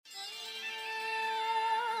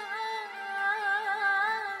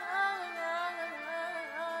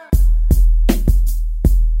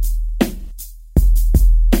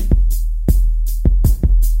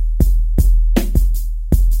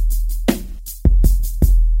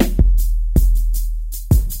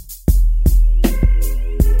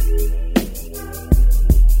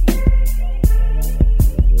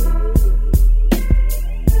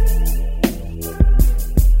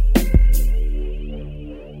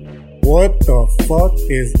What the fuck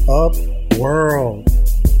is up, world?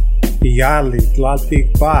 Yali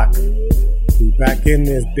Tlaltic Bak. We back in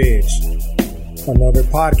this bitch. Another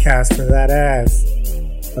podcast for that ass.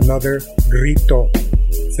 Another grito.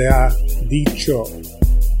 Sea dicho.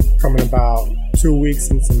 Coming about 2 weeks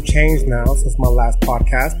and some change now since my last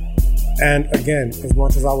podcast. And again, as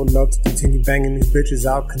much as I would love to continue banging these bitches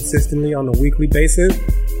out consistently on a weekly basis,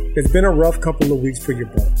 it's been a rough couple of weeks for your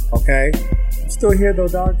boy, okay? I'm still here though,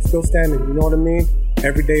 dog. Still standing, you know what I mean?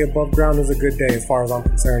 Every day above ground is a good day as far as I'm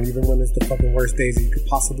concerned, even when it's the fucking worst days that you could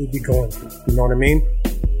possibly be going through. You know what I mean?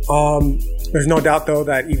 There's no doubt though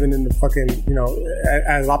that even in the fucking, you know,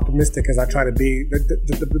 as optimistic as I try to be,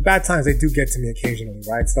 the bad times, they do get to me occasionally,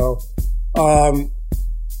 right? So,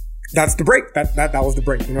 that's the break. That was the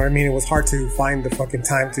break. You know what I mean? It was hard to find the fucking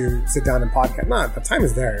time to sit down and podcast. Nah, the time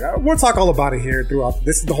is there. We'll talk all about it here throughout.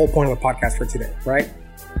 This is the whole point of the podcast for today, right?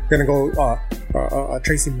 We're gonna go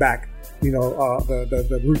tracing back, you know,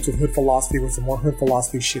 the roots of hood philosophy with some more hood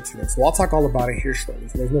philosophy shit today. So I'll talk all about it here shortly.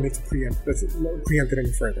 So there's no need to preempt it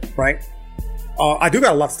any further, right? I do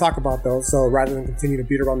got a lot to talk about though. So rather than continue to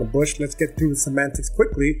beat around the bush, let's get through the semantics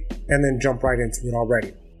quickly and then jump right into it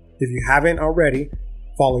already. If you haven't already,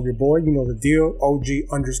 follow your boy, you know the deal,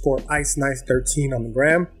 OG_IceNice13 on the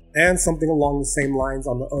gram, and something along the same lines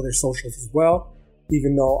on the other socials as well.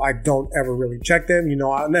 Even though I don't ever really check them, you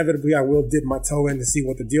know, inevitably I will dip my toe in to see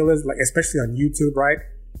what the deal is, like especially on YouTube, right?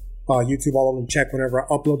 YouTube, I'll only check whenever I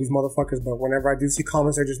upload these motherfuckers, but whenever I do see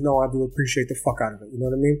comments, I just know I do appreciate the fuck out of it, you know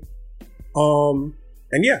what I mean?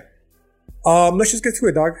 And yeah, let's just get to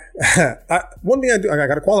it, dog. One thing I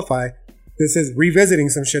gotta qualify. This is revisiting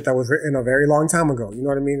some shit that was written a very long time ago. You know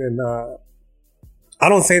what I mean? And I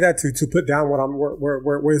don't say that to put down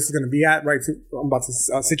where this is going to be at, right? I'm about to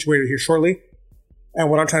situate it here shortly. And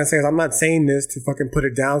what I'm trying to say is I'm not saying this to fucking put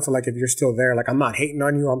it down. So like if you're still there, like I'm not hating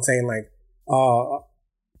on you. I'm saying like, I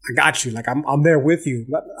got you. Like I'm there with you.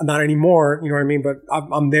 Not anymore. You know what I mean? But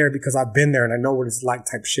I'm there because I've been there and I know what it's like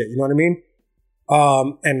type shit. You know what I mean?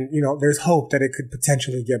 And you know, there's hope that it could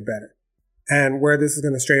potentially get better. And where this is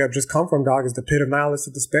going to straight up just come from, dog, is the pit of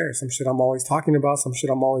nihilistic despair. Some shit I'm always talking about, some shit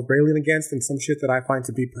I'm always railing against, and some shit that I find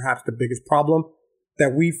to be perhaps the biggest problem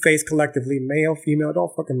that we face collectively. Male, female,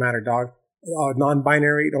 don't fucking matter, dog.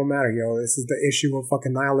 Non-binary, don't matter, yo. This is the issue of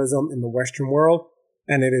fucking nihilism in the Western world.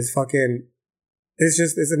 And it is fucking, it's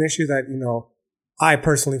an issue that, you know, I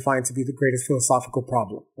personally find to be the greatest philosophical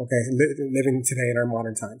problem, okay, living today in our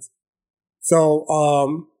modern times. So,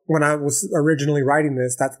 when I was originally writing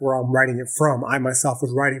this, that's where I'm writing it from. I myself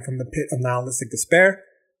was writing from the pit of nihilistic despair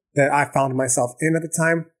that I found myself in at the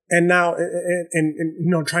time. And now, and you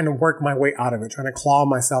know, trying to work my way out of it, trying to claw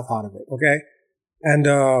myself out of it. Okay. And,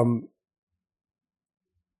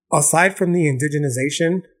 aside from the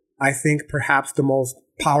indigenization, I think perhaps the most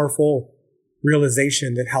powerful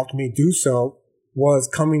realization that helped me do so was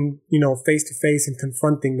coming, you know, face to face and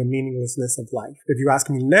confronting the meaninglessness of life. If you ask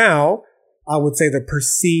me now, I would say the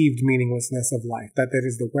perceived meaninglessness of life, that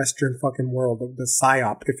is the Western fucking world, of the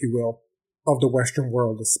psyop, if you will, of the Western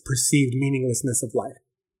world, the perceived meaninglessness of life.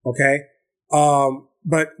 Okay.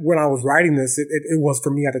 But when I was writing this, it was for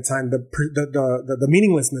me at the time, the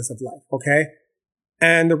meaninglessness of life. Okay.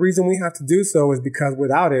 And the reason we have to do so is because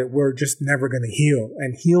without it, we're just never going to heal.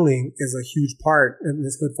 And healing is a huge part in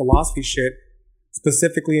this good philosophy shit,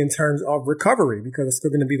 specifically in terms of recovery, because it's still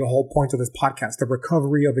going to be the whole point of this podcast, the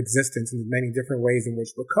recovery of existence, and the many different ways in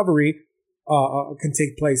which recovery can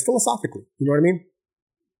take place philosophically. You know what I mean?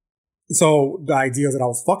 So the ideas that I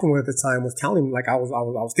was fucking with at the time was telling me, like, I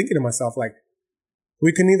was thinking to myself, like,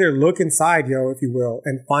 we can either look inside, yo, if you will,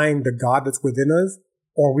 and find the God that's within us,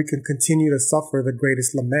 or we can continue to suffer the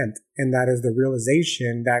greatest lament. And that is the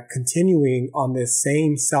realization that continuing on this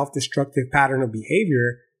same self-destructive pattern of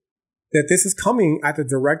behavior, that this is coming at the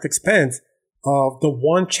direct expense of the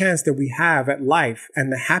one chance that we have at life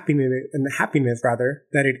and the happiness rather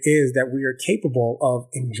that it is that we are capable of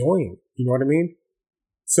enjoying. You know what I mean?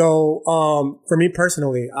 So, for me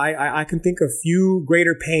personally, I can think of few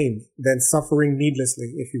greater pain than suffering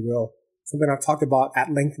needlessly, if you will. Something I've talked about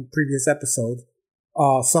at length in previous episodes.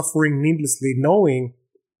 Suffering needlessly, knowing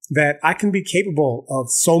that I can be capable of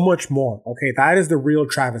so much more. Okay. That is the real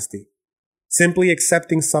travesty. Simply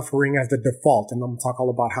accepting suffering as the default. And I'm going to talk all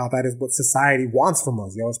about how that is what society wants from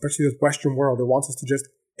us, yo, especially this Western world. It wants us to just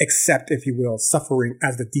accept, if you will, suffering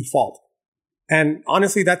as the default. And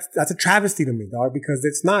honestly, that's a travesty to me, dog, because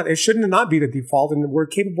it shouldn't not be the default. And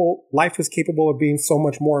life is capable of being so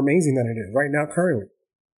much more amazing than it is right now, currently.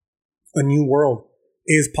 A new world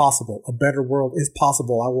is possible. A better world is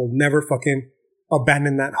possible. I will never fucking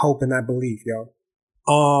abandon that hope and that belief, yo.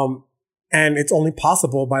 And it's only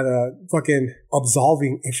possible by the fucking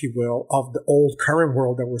absolving, if you will, of the old current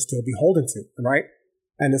world that we're still beholden to, right?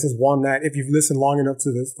 And this is one that if you've listened long enough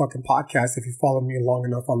to this fucking podcast, if you followed me long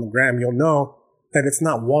enough on the gram, you'll know that it's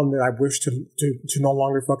not one that I wish to no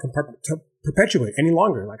longer fucking to perpetuate any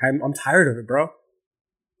longer. Like I'm tired of it, bro.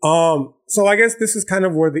 So I guess this is kind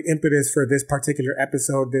of where the impetus for this particular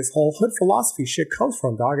episode, this whole hood philosophy shit comes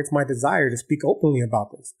from, dog. It's my desire to speak openly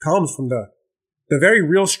about this. It comes from the very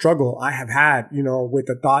real struggle I have had, with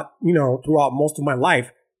the thought, throughout most of my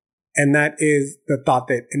life. And that is the thought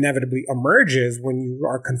that inevitably emerges when you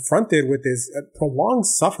are confronted with this prolonged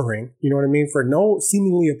suffering, you know what I mean, for no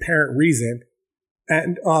seemingly apparent reason.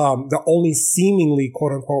 And the only seemingly,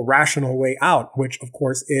 quote unquote, rational way out, which of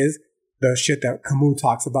course is the shit that Camus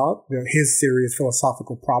talks about, his serious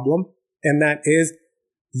philosophical problem. And that is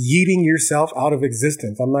yeeting yourself out of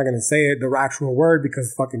existence. I'm not going to say it the actual word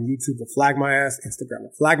because fucking YouTube will flag my ass, Instagram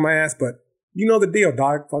will flag my ass, but you know the deal,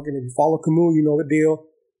 dog. Fucking if you follow Camus, you know the deal.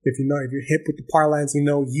 If you're hip with the parlance,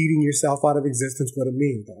 yeeting yourself out of existence, what it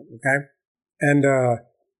means, dog. Okay. And,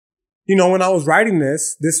 when I was writing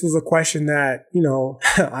this was a question that,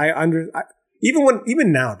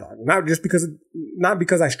 even now, dog, not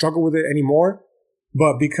because I struggle with it anymore,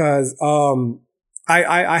 but because,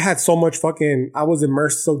 I had so much I was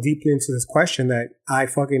immersed so deeply into this question that I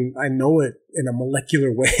know it in a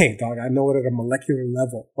molecular way, dog. I know it at a molecular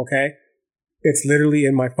level. Okay. It's literally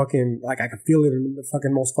in my I can feel it in the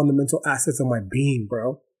fucking most fundamental assets of my being,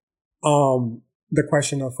 bro. The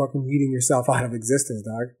question of fucking eating yourself out of existence,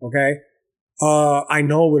 dog. Okay. I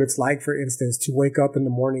know what it's like, for instance, to wake up in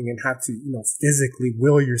the morning and have to, physically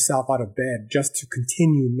will yourself out of bed just to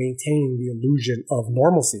continue maintaining the illusion of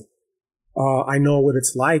normalcy. I know what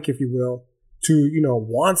it's like, if you will, to,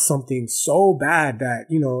 want something so bad that,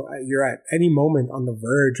 you're at any moment on the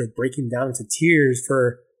verge of breaking down into tears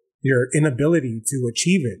for your inability to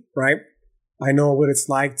achieve it, right? I know what it's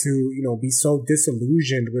like to, be so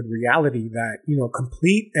disillusioned with reality that,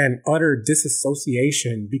 complete and utter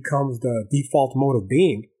disassociation becomes the default mode of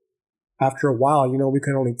being. After a while, we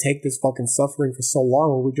can only take this fucking suffering for so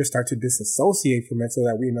long where we just start to disassociate from it so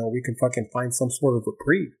that we can fucking find some sort of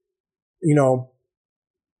reprieve,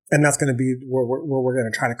 and that's going to be where we're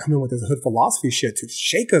going to try to come in with this hood philosophy shit to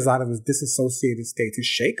shake us out of this disassociated state, to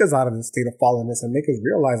shake us out of this state of fallenness and make us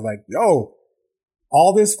realize like, yo,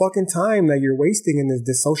 all this fucking time that you're wasting in this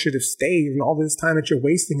dissociative state and all this time that you're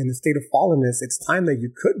wasting in the state of fallenness, it's time that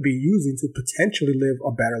you could be using to potentially live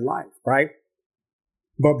a better life, right?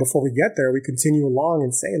 But before we get there, we continue along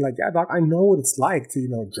and say like, yeah, doc, I know what it's like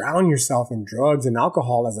to, drown yourself in drugs and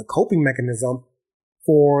alcohol as a coping mechanism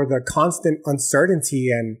for the constant uncertainty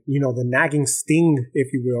and, the nagging sting,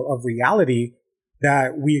 if you will, of reality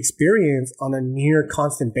that we experience on a near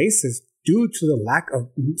constant basis due to the lack of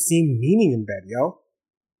seeing meaning in bed, yo.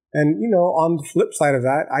 And, on the flip side of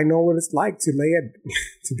that, I know what it's like to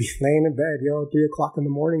to be laying in bed, 3:00 in the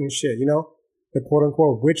morning and shit, the quote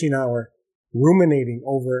unquote witching hour, ruminating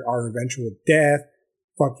over our eventual death,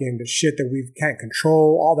 fucking the shit that we can't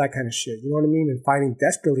control, all that kind of shit. You know what I mean? And fighting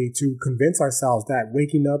desperately to convince ourselves that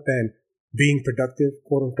waking up and being productive,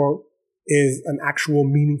 quote unquote, is an actual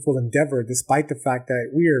meaningful endeavor, despite the fact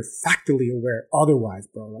that we are factually aware otherwise,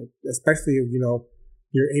 bro. Like, especially if,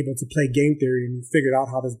 you're able to play game theory and you figured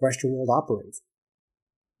out how this Western world operates.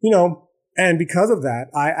 And because of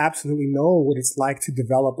that, I absolutely know what it's like to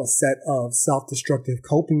develop a set of self-destructive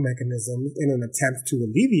coping mechanisms in an attempt to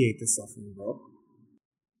alleviate the suffering, bro.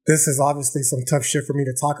 This is obviously some tough shit for me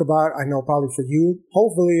to talk about. I know probably for you,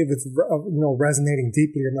 hopefully if it's, resonating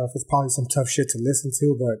deeply enough, it's probably some tough shit to listen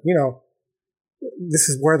to. But, this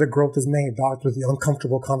is where the growth is made, dog, through the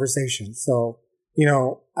uncomfortable conversation. So,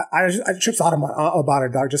 I tripped out about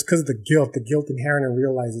it, dog, just because of the guilt inherent in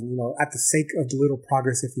realizing, at the sake of the little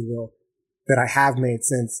progress, if you will, that I have made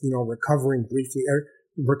since, recovering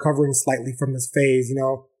slightly from this phase,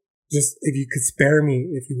 just if you could spare me,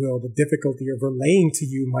 if you will, the difficulty of relaying to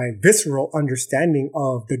you my visceral understanding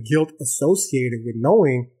of the guilt associated with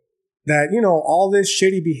knowing that, all this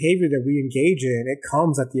shitty behavior that we engage in, it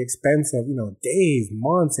comes at the expense of, days,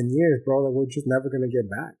 months, and years, bro, that we're just never going to get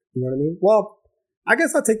back. You know what I mean? Well, I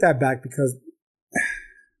guess I'll take that back because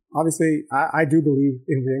obviously I do believe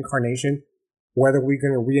in reincarnation. Whether we're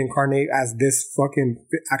going to reincarnate as this fucking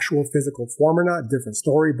actual physical form or not, different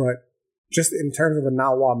story, but just in terms of the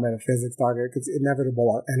Nawa metaphysics, dog, it's inevitable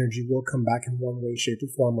our energy will come back in one way, shape,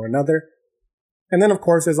 or form or another. And then, of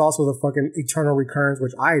course, there's also the fucking eternal recurrence,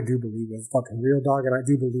 which I do believe is fucking real, dog, and I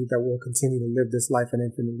do believe that we'll continue to live this life an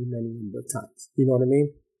infinitely many number of times. You know what I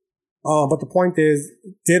mean? But the point is,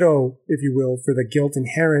 ditto, if you will, for the guilt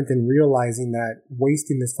inherent in realizing that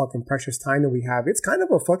wasting this fucking precious time that we have, it's kind of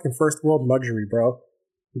a fucking first world luxury, bro.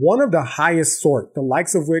 One of the highest sort, the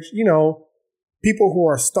likes of which, people who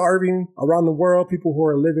are starving around the world, people who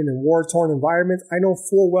are living in war-torn environments, I know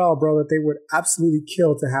full well, bro, that they would absolutely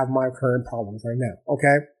kill to have my current problems right now,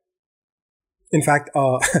 okay? In fact,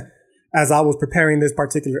 as I was preparing this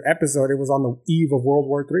particular episode, it was on the eve of World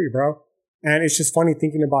War III, bro. And it's just funny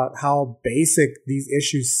thinking about how basic these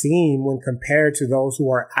issues seem when compared to those who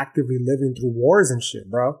are actively living through wars and shit,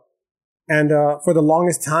 bro. And for the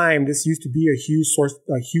longest time, this used to be a huge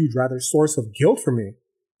source of guilt for me.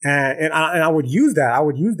 And I would use that. I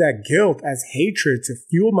would use that guilt as hatred to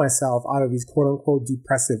fuel myself out of these quote unquote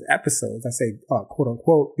depressive episodes. I say quote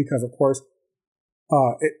unquote because, of course,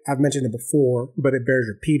 I've mentioned it before, but it bears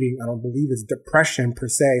repeating. I don't believe it's depression per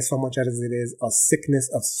se so much as it is a sickness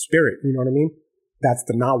of spirit. You know what I mean? That's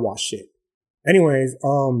the Nawa shit. Anyways,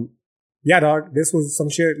 yeah, dog, this was some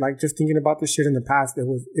shit, like just thinking about this shit in the past, it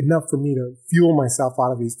was enough for me to fuel myself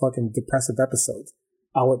out of these fucking depressive episodes.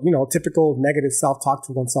 I would, typical negative self-talk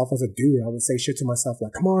to oneself as a dude. I would say shit to myself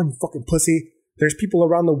like, come on, you fucking pussy. There's people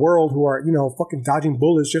around the world who are, fucking dodging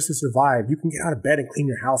bullets just to survive. You can get out of bed and clean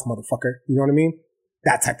your house, motherfucker. You know what I mean?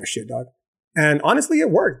 That type of shit, dog. And honestly, it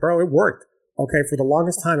worked, bro. It worked. Okay. For the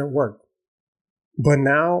longest time, it worked. But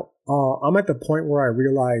now, I'm at the point where I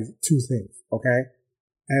realize two things. Okay.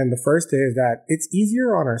 And the first is that it's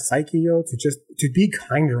easier on our psyche, to be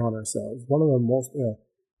kinder on ourselves. One of the most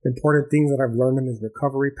important things that I've learned in this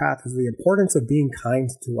recovery path is the importance of being kind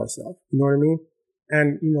to ourselves. You know what I mean?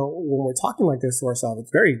 And, when we're talking like this to ourselves,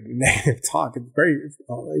 it's very negative talk. It's very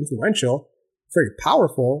influential. It's very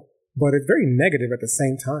powerful, but it's very negative at the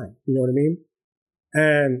same time. You know what I mean?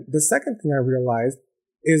 And the second thing I realized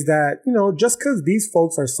is that, just because these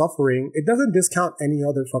folks are suffering, it doesn't discount any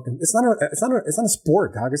other fucking, it's not a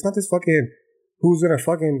sport, dog. It's not this fucking,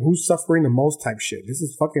 who's suffering the most type shit. This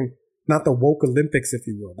is fucking not the woke Olympics, if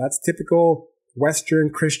you will. That's typical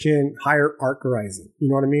Western Christian hierarchizing. You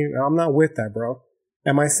know what I mean? I'm not with that, bro.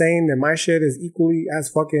 Am I saying that my shit is equally as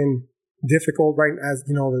fucking difficult, right, as,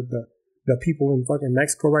 the people in fucking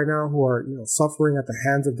Mexico right now who are, suffering at the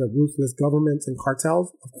hands of the ruthless governments and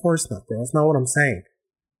cartels? Of course not, bro. That's not what I'm saying.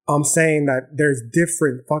 I'm saying that there's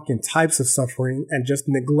different fucking types of suffering, and just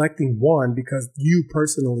neglecting one because you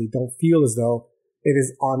personally don't feel as though it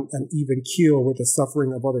is on an even keel with the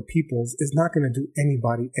suffering of other people's is not going to do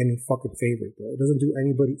anybody any fucking favor, bro. It doesn't do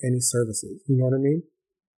anybody any services. You know what I mean?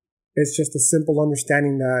 It's just a simple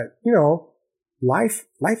understanding that,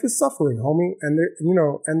 life is suffering, homie. And there,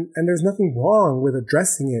 and there's nothing wrong with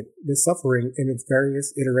addressing this suffering in its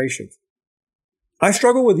various iterations. I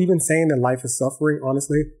struggle with even saying that life is suffering,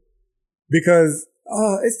 honestly, because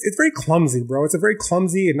it's very clumsy, bro. It's a very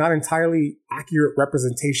clumsy and not entirely accurate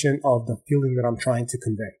representation of the feeling that I'm trying to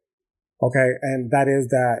convey. Okay. And that is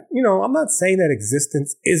that, I'm not saying that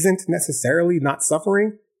existence isn't necessarily not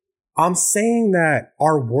suffering. I'm saying that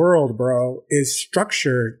our world, bro, is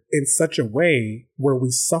structured in such a way where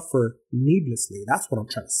we suffer needlessly. That's what I'm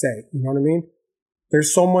trying to say. You know what I mean?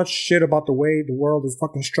 There's so much shit about the way the world is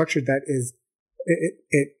fucking structured that is,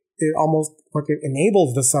 it almost fucking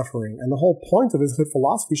enables the suffering. And the whole point of this hood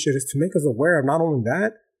philosophy shit is to make us aware of not only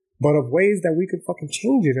that, but of ways that we could fucking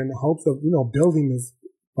change it in the hopes of, building this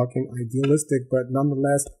fucking idealistic, but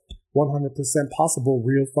nonetheless 100% possible,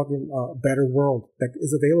 real fucking better world that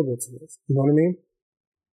is available to us. You know what I mean?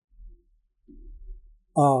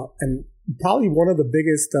 And probably one of the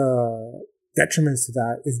biggest detriments to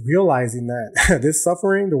that is realizing that this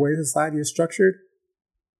suffering, the way society is structured,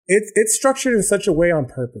 it's structured in such a way on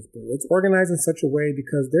purpose, bro. It's organized in such a way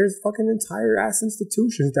because there's fucking entire ass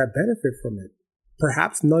institutions that benefit from it.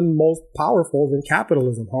 Perhaps none most powerful than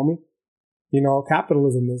capitalism, homie.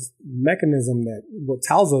 Capitalism is a mechanism that what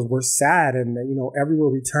tells us we're sad and that, everywhere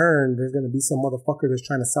we turn, there's going to be some motherfucker that's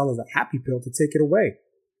trying to sell us a happy pill to take it away.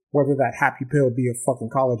 Whether that happy pill be a fucking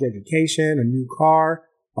college education, a new car,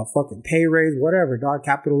 a fucking pay raise, whatever, dog.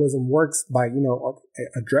 Capitalism works by,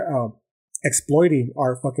 exploiting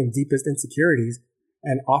our fucking deepest insecurities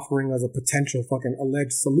and offering us a potential fucking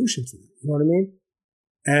alleged solution to it. You know what I mean?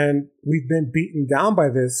 And we've been beaten down by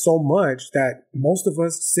this so much that most of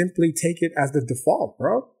us simply take it as the default,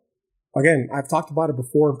 bro. Again, I've talked about it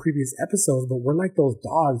before in previous episodes, but we're like those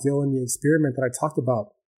dogs, in the experiment that I talked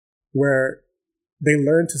about, where they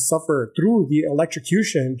learned to suffer through the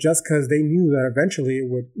electrocution just because they knew that eventually it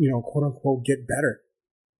would, quote unquote, get better.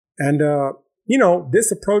 And,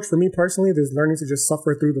 this approach for me personally, this learning to just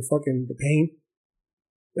suffer through the pain,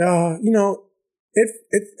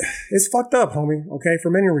 It's fucked up, homie. Okay, for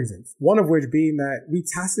many reasons. One of which being that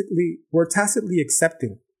we're tacitly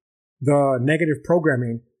accepting the negative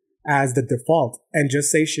programming as the default and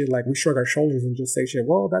just say shit like we shrug our shoulders and just say shit.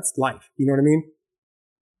 Well, that's life. You know what I mean?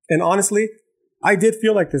 And honestly, I did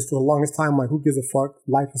feel like this for the longest time. Like, who gives a fuck?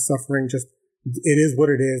 Life is suffering. Just it is what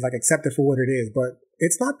it is. Like, accept it for what it is. But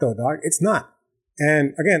it's not though, dog. It's not.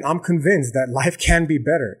 And again, I'm convinced that life can be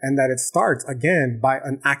better and that it starts again by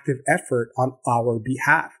an active effort on our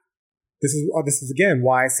behalf. This is again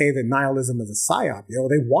why I say that nihilism is a psyop. You know,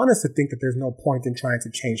 they want us to think that there's no point in trying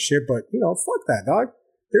to change shit, but you know, fuck that, dog.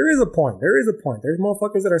 There is a point. There is a point. There's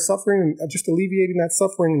motherfuckers that are suffering and just alleviating that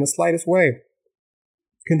suffering in the slightest way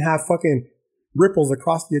can have fucking ripples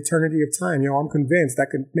across the eternity of time. You know, I'm convinced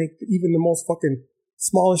that could make even the most fucking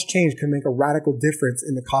smallest change can make a radical difference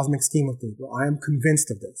in the cosmic scheme of things. Bro, I am convinced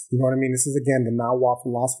of this. You know what I mean? This is again the Nawa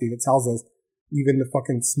philosophy that tells us even the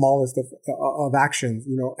fucking smallest of actions,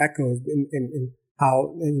 you know, echoes in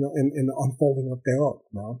how, you know, in the unfolding of their own,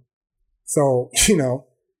 bro. So, you know,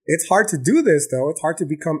 it's hard to do this though. It's hard to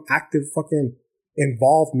become active fucking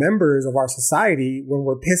involved members of our society when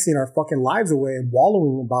we're pissing our fucking lives away and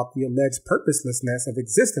wallowing about the alleged purposelessness of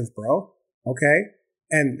existence, bro. Okay?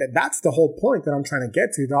 And that's the whole point that I'm trying to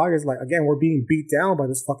get to, dog, is like, again, we're being beat down by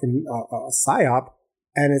this fucking psyop,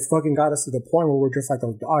 and it's fucking got us to the point where we're just like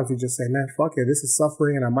those dogs who just say, man, fuck it, this is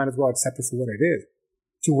suffering and I might as well accept it for what it is.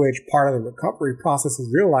 To which part of the recovery process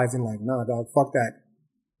is realizing like, nah, dog, fuck that.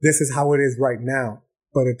 This is how it is right now,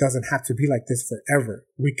 but it doesn't have to be like this forever.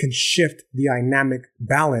 We can shift the dynamic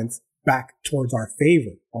balance back towards our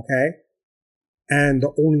favor, okay? And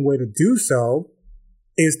the only way to do so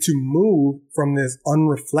is to move from this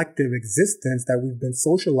unreflective existence that we've been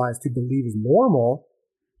socialized to believe is normal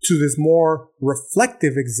to this more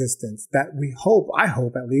reflective existence that I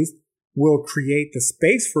hope at least, will create the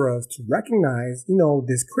space for us to recognize, you know,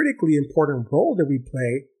 this critically important role that we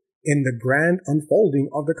play in the grand unfolding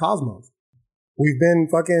of the cosmos. We've been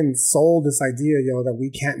fucking sold this idea, yo, that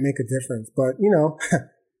we can't make a difference. But, you know,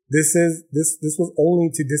 this was only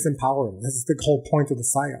to disempower us. This is the whole point of the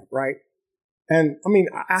psyop, right? And I mean,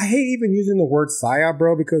 I hate even using the word psyop,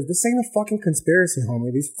 bro, because this ain't a fucking conspiracy,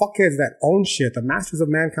 homie. These fuckheads that own shit, the masters of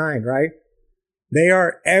mankind, right? They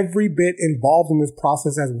are every bit involved in this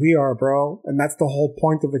process as we are, bro. And that's the whole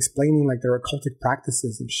point of explaining like their occultic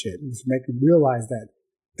practices and shit. And just make you realize that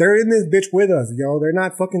they're in this bitch with us, yo. They're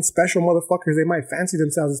not fucking special motherfuckers. They might fancy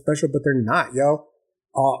themselves as special, but they're not, yo.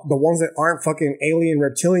 The ones that aren't fucking alien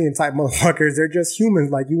reptilian type motherfuckers, they're just humans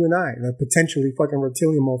like you and I. They're potentially fucking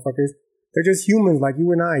reptilian motherfuckers. They're just humans like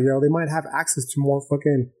you and I, yo. They might have access to more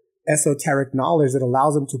fucking esoteric knowledge that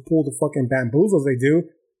allows them to pull the fucking bamboozles they do.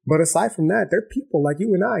 But aside from that, they're people like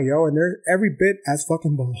you and I, yo. And they're every bit as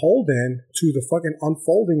fucking beholden to the fucking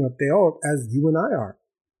unfolding of their as you and I are.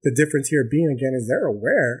 The difference here being, again, is they're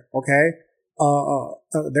aware, okay?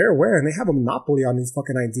 They're aware and they have a monopoly on these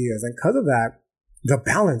fucking ideas. And because of that, the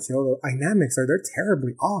balance, yo, the dynamics they're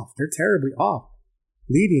terribly off. They're terribly off.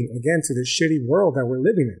 Leading, again, to this shitty world that we're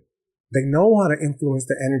living in. They know how to influence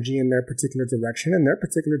the energy in their particular direction, and their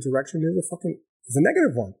particular direction is a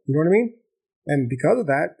negative one. You know what I mean? And because of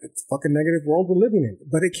that, it's a fucking negative world we're living in.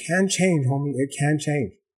 But it can change, homie. It can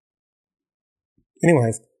change.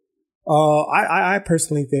 Anyways, I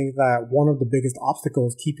personally think that one of the biggest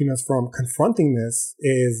obstacles keeping us from confronting this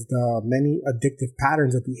is the many addictive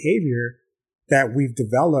patterns of behavior that we've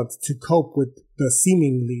developed to cope with the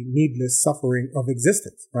seemingly needless suffering of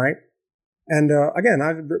existence, right? And again,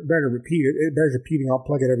 I better repeat it. It bears repeating. I'll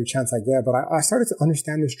plug it every chance I get. But I started to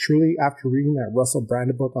understand this truly after reading that Russell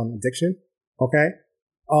Brand book on addiction. Okay,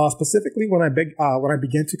 specifically when I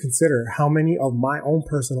began to consider how many of my own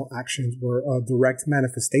personal actions were a direct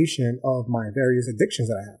manifestation of my various addictions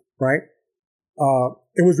that I have. Right.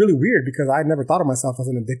 It was really weird because I had never thought of myself as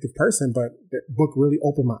an addictive person, but the book really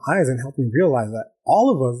opened my eyes and helped me realize that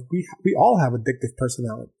all of us, we all have addictive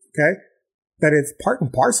personality. Okay. That it's part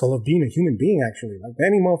and parcel of being a human being, actually. Like,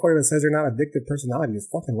 any motherfucker that says they're not addictive personality is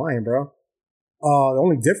fucking lying, bro. The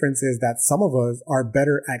only difference is that some of us are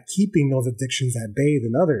better at keeping those addictions at bay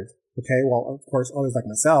than others. Okay, well, of course, others like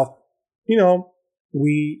myself, you know,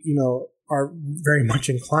 we, you know, are very much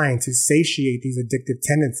inclined to satiate these addictive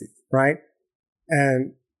tendencies, right?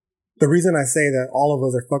 And the reason I say that all of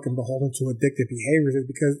us are fucking beholden to addictive behaviors is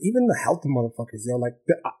because even the healthy motherfuckers, you know, like,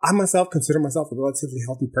 I myself consider myself a relatively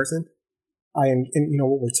healthy person. And you know,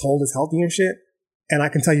 what we're told is healthy and shit. And I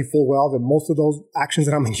can tell you full well that most of those actions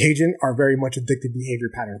that I'm engaging are very much addictive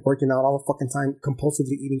behavior patterns. Working out all the fucking time,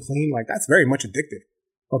 compulsively eating clean, like, that's very much addictive.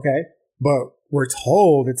 Okay? But we're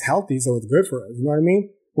told it's healthy, so it's good for us. You know what I mean?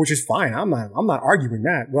 which is fine. I'm not arguing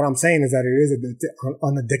that. What I'm saying is that it is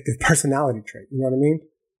an addictive personality trait. You know what I mean?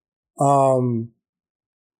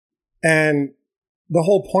 And the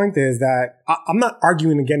whole point is that I'm not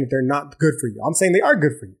arguing again that they're not good for you. I'm saying they are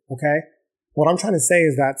good for you. Okay. What I'm trying to say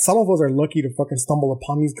is that some of us are lucky to fucking stumble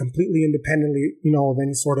upon these completely independently, of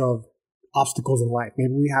any sort of obstacles in life.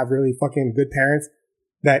 Maybe we have really fucking good parents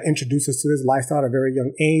that introduce us to this lifestyle at a very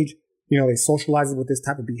young age. They socialize us with this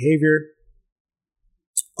type of behavior.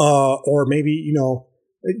 Or maybe,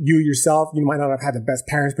 you yourself, you might not have had the best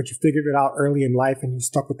parents, but you figured it out early in life and you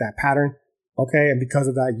stuck with that pattern. Okay. And because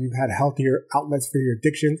of that, you've had healthier outlets for your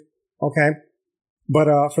addictions. Okay. But,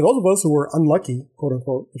 for those of us who were unlucky, quote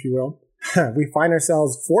unquote, if you will, we find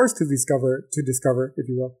ourselves forced to discover, if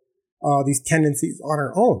you will, these tendencies on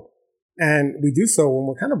our own. And we do so when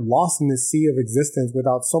we're kind of lost in this sea of existence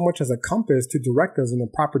without so much as a compass to direct us in the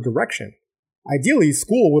proper direction. Ideally,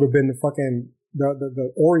 school would have been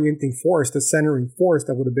the orienting force, the centering force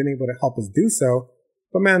that would have been able to help us do so.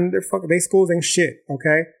 But man, they schools ain't shit.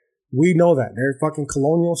 Okay. We know that they're fucking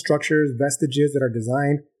colonial structures, vestiges of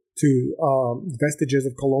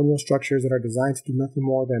colonial structures that are designed to do nothing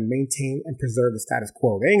more than maintain and preserve the status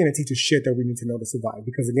quo. They ain't going to teach us shit that we need to know to survive.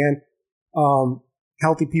 Because again,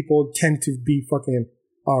 healthy people tend to be fucking,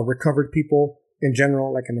 recovered people in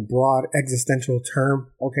general, like in a broad existential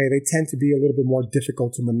term. Okay. They tend to be a little bit more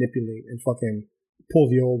difficult to manipulate and fucking pull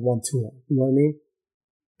the old 1-2. You know what I mean?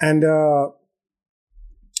 And,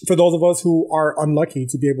 for those of us who are unlucky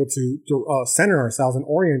to be able to center ourselves and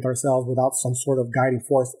orient ourselves without some sort of guiding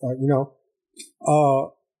force,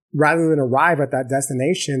 rather than arrive at that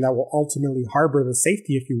destination that will ultimately harbor the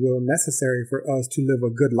safety, if you will, necessary for us to live a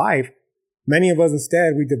good life, many of us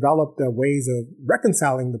instead, we developed ways of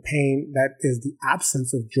reconciling the pain that is the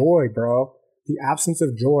absence of joy, bro. The absence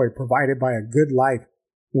of joy provided by a good life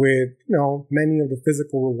with, many of the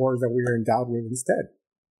physical rewards that we are endowed with instead.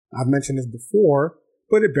 I've mentioned this before,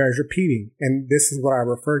 but it bears repeating. And this is what I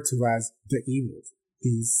refer to as the evils,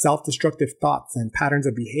 these self-destructive thoughts and patterns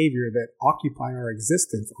of behavior that occupy our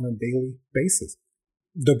existence on a daily basis.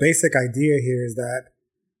 The basic idea here is that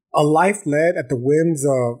a life led at the whims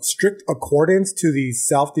of strict accordance to these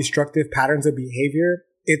self-destructive patterns of behavior,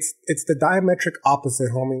 it's the diametric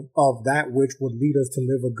opposite, homie, of that which would lead us to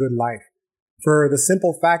live a good life. For the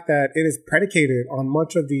simple fact that it is predicated on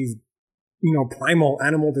much of these primal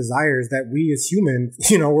animal desires that we as humans,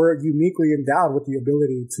 we're uniquely endowed with the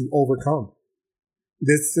ability to overcome.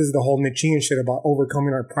 This is the whole Nietzschean shit about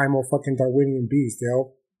overcoming our primal fucking Darwinian beast,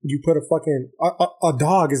 yo. You put a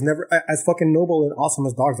dog is never, as fucking noble and awesome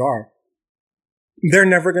as dogs are, they're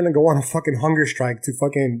never gonna go on a fucking hunger strike to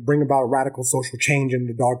fucking bring about radical social change in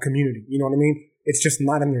the dog community. You know what I mean? It's just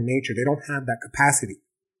not in their nature. They don't have that capacity.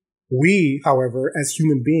 We, however, as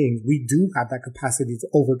human beings, we do have that capacity to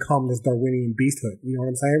overcome this Darwinian beasthood. You know what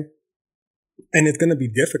I'm saying? And it's going to be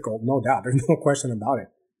difficult, no doubt. There's no question about it.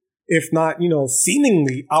 If not,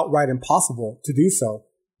 seemingly outright impossible to do so.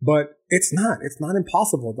 But it's not. It's not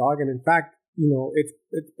impossible, dog. And in fact,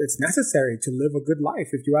 it's necessary to live a good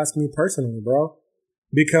life, if you ask me personally, bro.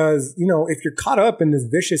 Because, if you're caught up in this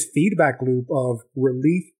vicious feedback loop of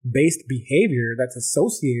relief-based behavior that's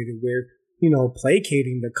associated with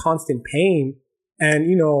placating the constant pain and,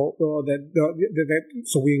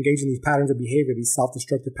 so we engage in these patterns of behavior, these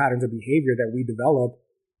self-destructive patterns of behavior that we develop,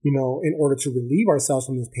 in order to relieve ourselves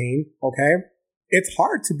from this pain. Okay. It's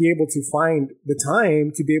hard to be able to find the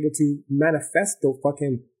time to be able to manifest the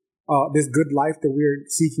fucking, this good life that we're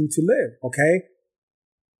seeking to live. Okay.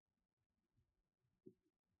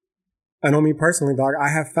 I know me personally, dog, I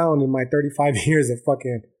have found in my 35 years of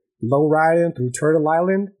fucking low riding through Turtle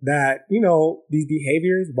Island that, these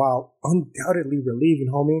behaviors, while undoubtedly relieving,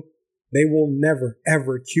 homie, they will never,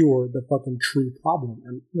 ever cure the fucking true problem.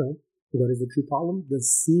 And, what is the true problem? The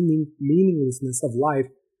seeming meaninglessness of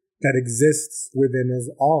life that exists within us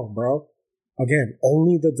all, bro. Again,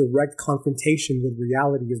 only the direct confrontation with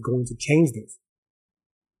reality is going to change this.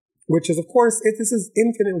 Which is, of course, this is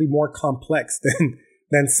infinitely more complex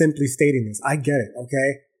than simply stating this. I get it,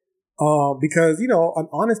 okay? Because, an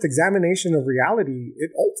honest examination of reality,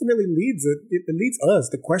 it ultimately leads us,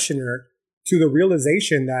 the questioner, to the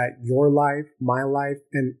realization that your life, my life,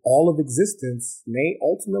 and all of existence may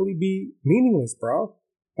ultimately be meaningless, bro.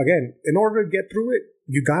 Again, in order to get through it,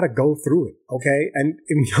 you gotta go through it, okay? And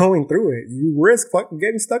in going through it, you risk fucking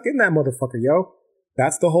getting stuck in that motherfucker, yo.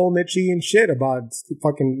 That's the whole Nietzschean shit about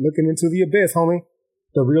fucking looking into the abyss, homie.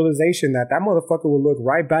 The realization that motherfucker will look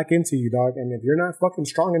right back into you, dog. And if you're not fucking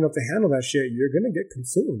strong enough to handle that shit, you're gonna get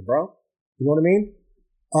consumed, bro. You know what I mean?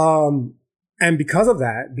 And because of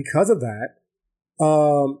that,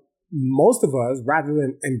 most of us, rather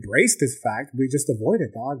than embrace this fact, we just avoid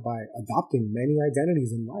it, dog, by adopting many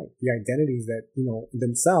identities in life. The identities that,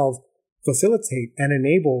 themselves facilitate and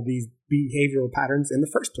enable these behavioral patterns in the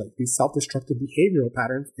first place, these self-destructive behavioral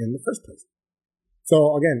patterns in the first place.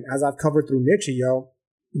 So again, as I've covered through Nietzsche,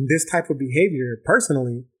 this type of behavior,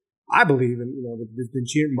 personally, I believe, and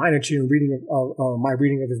my Nietzschean reading my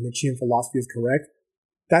reading of his Nietzschean philosophy is correct.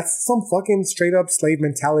 That's some fucking straight up slave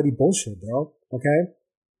mentality bullshit, bro. Okay?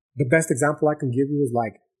 The best example I can give you is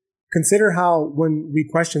like, consider how when we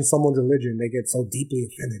question someone's religion, they get so deeply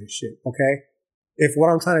offended and shit. Okay? If what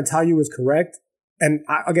I'm trying to tell you is correct, and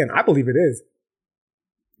I believe it is,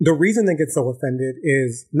 the reason they get so offended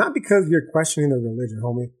is not because you're questioning their religion,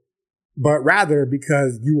 homie, but rather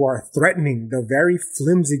because you are threatening the very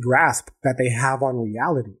flimsy grasp that they have on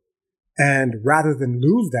reality. And rather than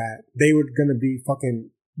lose that, they're going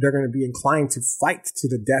to be inclined to fight to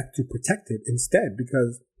the death to protect it instead.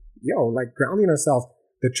 Because, like grounding ourselves,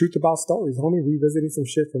 the truth about stories, homie, revisiting some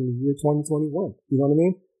shit from the year 2021. You know what I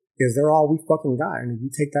mean? Is they're all we fucking got. And if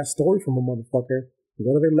you take that story from a motherfucker,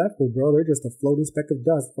 what are they left with, bro? They're just a floating speck of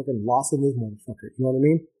dust, fucking lost in this motherfucker. You know what I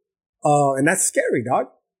mean? And that's scary, dog.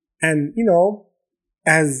 And,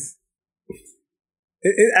 as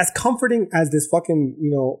comforting as this fucking,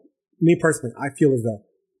 me personally, I feel as though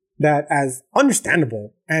that as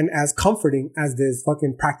understandable and as comforting as this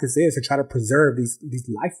fucking practice is to try to preserve these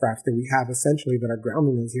life rafts that we have essentially that are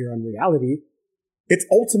grounding us here on reality, it's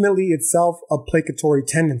ultimately itself a placatory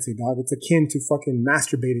tendency, dog. It's akin to fucking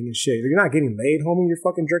masturbating and shit. You're not getting laid, homie. You're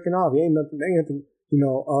fucking jerking off. You ain't nothing,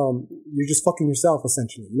 you're just fucking yourself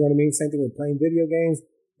essentially. You know what I mean? Same thing with playing video games.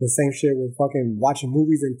 The same shit with fucking watching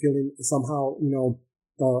movies and feeling somehow,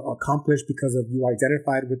 accomplished because of you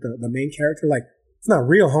identified with the main character. Like, it's not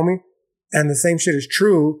real, homie. And the same shit is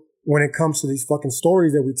true when it comes to these fucking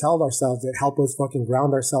stories that we tell ourselves that help us fucking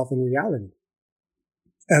ground ourselves in reality.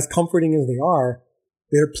 As comforting as they are,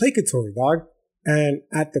 they're placatory, dog. And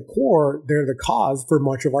at the core, they're the cause for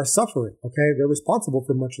much of our suffering, okay? They're responsible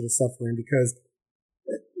for much of the suffering because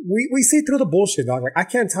we see through the bullshit, dog. Like, I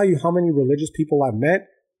can't tell you how many religious people I've met.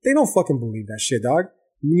 They don't fucking believe that shit, dog.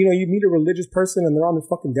 You meet a religious person and they're on their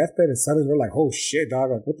fucking deathbed and suddenly they're like, oh shit,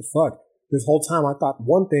 dog, like what the fuck? This whole time I thought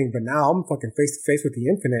one thing, but now I'm fucking face to face with the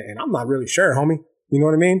infinite and I'm not really sure, homie. You know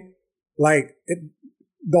what I mean? Like,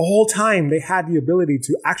 the whole time they had the ability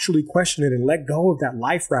to actually question it and let go of that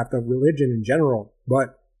life raft of religion in general.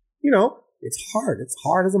 But, it's hard. It's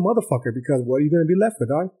hard as a motherfucker because what are you going to be left with,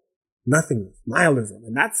 dog? Nothingness, nihilism.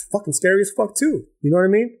 And that's fucking scary as fuck too. You know what I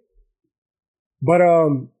mean? But,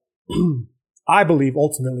 I believe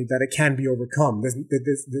ultimately that it can be overcome. This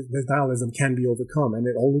nihilism can be overcome, and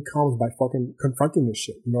it only comes by fucking confronting this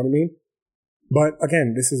shit. You know what I mean? But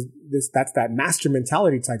again, that's that master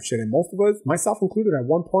mentality type shit. And most of us, myself included at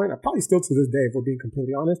one point, I probably still to this day, if we're being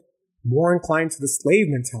completely honest, more inclined to the slave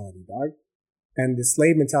mentality, dog. And the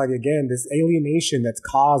slave mentality, again, this alienation that's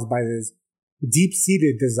caused by this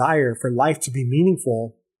deep-seated desire for life to be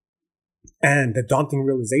meaningful and the daunting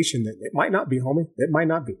realization that it might not be, homie. It might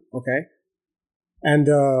not be, okay? And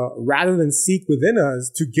rather than seek within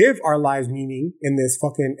us to give our lives meaning in this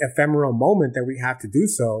fucking ephemeral moment that we have to do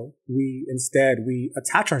so, we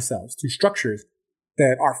attach ourselves to structures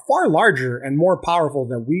that are far larger and more powerful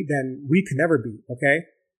than we could never be, okay?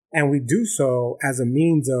 And we do so as a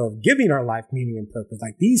means of giving our life meaning and purpose.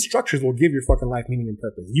 Like, these structures will give your fucking life meaning and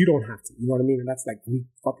purpose. You don't have to. You know what I mean? And that's like weak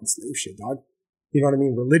fucking slave shit, dog. You know what I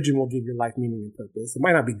mean? Religion will give your life meaning and purpose. It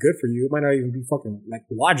might not be good for you. It might not even be fucking like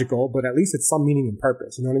logical, but at least it's some meaning and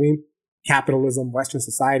purpose. You know what I mean? Capitalism, Western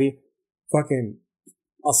society, fucking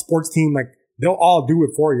a sports team, like they'll all do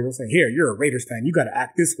it for you. They'll say, here, you're a Raiders fan. You got to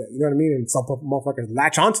act this way. You know what I mean? And some motherfuckers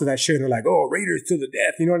latch onto that shit. And they're like, oh, Raiders to the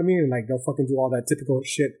death. You know what I mean? And like, they'll fucking do all that typical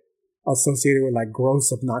shit associated with like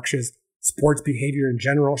gross, obnoxious sports behavior in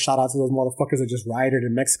general. Shout out to those motherfuckers that just rioted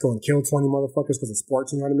in Mexico and killed 20 motherfuckers because of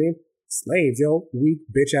sports. You know what I mean? Slaves, weak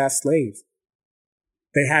bitch ass slaves.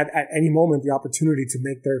 They had at any moment the opportunity to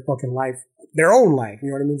make their fucking life their own life. You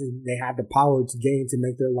know what I mean? They had the power to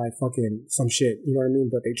make their life fucking some shit. You know what I mean?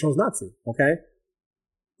 But they chose not to. Okay.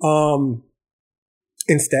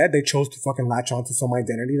 Instead, they chose to fucking latch onto some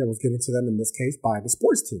identity that was given to them in this case by the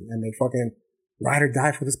sports team, and they fucking ride or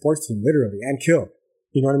die for the sports team, literally, and kill.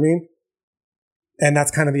 You know what I mean? And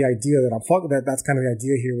that's kind of the idea that's kind of the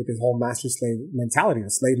idea here with this whole master slave mentality,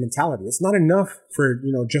 the slave mentality. It's not enough for,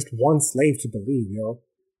 just one slave to believe,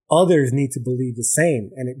 Others need to believe the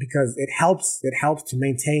same. And because it helps to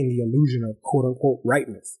maintain the illusion of quote unquote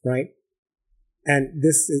rightness, right? And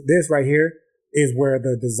this right here is where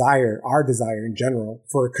our desire in general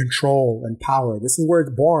for control and power, this is where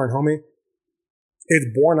it's born, homie. It's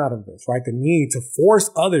born out of this, right? The need to force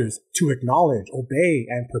others to acknowledge, obey,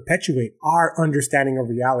 and perpetuate our understanding of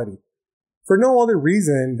reality. For no other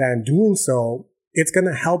reason than doing so, it's going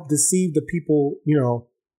to help deceive the people,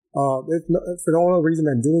 for no other reason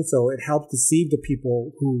than doing so, it helps deceive the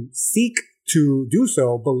people who seek to do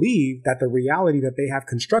so, believe that the reality that they have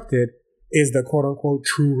constructed is the quote unquote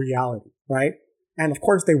true reality, right? And of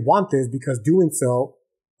course they want this because doing so,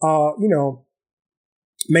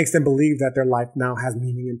 makes them believe that their life now has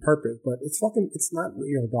meaning and purpose, but it's not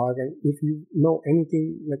real, dog. And if you know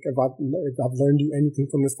anything, like if I've learned you anything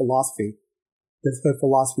from this philosophy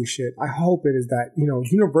shit, I hope it is that,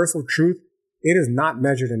 universal truth, it is not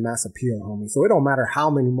measured in mass appeal, homie. So it don't matter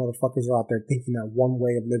how many motherfuckers are out there thinking that one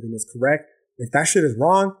way of living is correct. If that shit is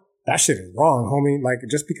wrong, that shit is wrong, homie. Like,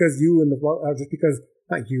 just because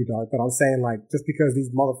not you, dog, but I'm saying, like, just because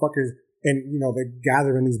these motherfuckers and, they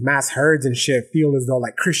gather in these mass herds and shit feel as though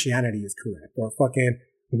like Christianity is correct or fucking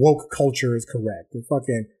woke culture is correct or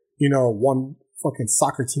fucking, one fucking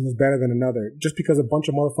soccer team is better than another. Just because a bunch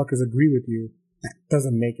of motherfuckers agree with you, that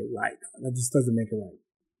doesn't make it right. That just doesn't make it right.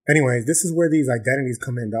 Anyways, this is where these identities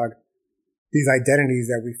come in, dog. These identities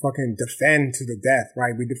that we fucking defend to the death,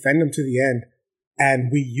 right? We defend them to the end.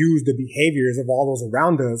 And we use the behaviors of all those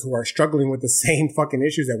around us who are struggling with the same fucking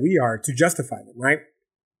issues that we are to justify them, right?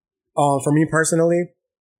 For me personally,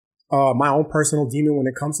 my own personal demon when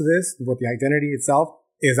it comes to this, with the identity itself,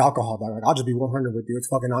 is alcohol, dog. Like, I'll just be 100 with you. It's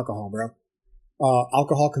fucking alcohol, bro.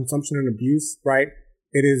 Alcohol consumption and abuse, right?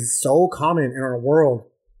 It is so common in our world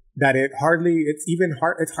that it's hardly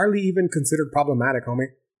even considered problematic, homie,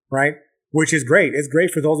 right? Which is great. It's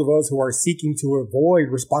great for those of us who are seeking to avoid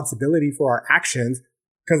responsibility for our actions,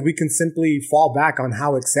 because we can simply fall back on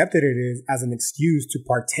how accepted it is as an excuse to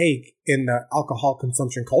partake in the alcohol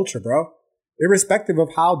consumption culture, bro. Irrespective of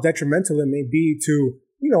how detrimental it may be to,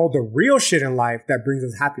 the real shit in life that brings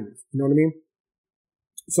us happiness. You know what I mean?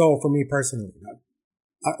 So for me personally,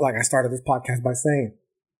 like I started this podcast by saying,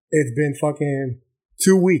 it's been fucking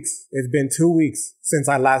 2 weeks. It's been 2 weeks since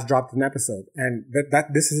I last dropped an episode. And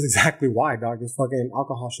this is exactly why, dog. This fucking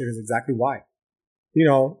alcohol shit is exactly why.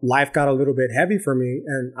 Life got a little bit heavy for me,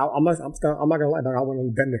 and I'm not gonna lie, dog. I went on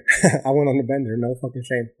the bender. I went on the bender. No fucking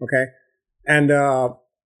shame. Okay. And,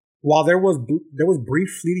 while there was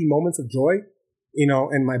brief fleeting moments of joy,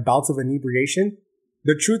 in my bouts of inebriation,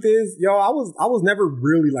 the truth is, I was never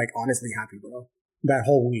really like honestly happy, bro. That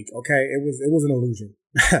whole week. Okay. It was an illusion.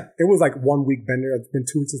 It was like 1 week bender. It's been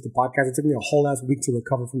 2 weeks since the podcast. It took me a whole ass week to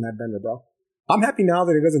recover from that bender, bro. I'm happy now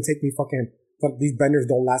that it doesn't take me these benders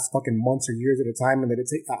don't last fucking months or years at a time, and that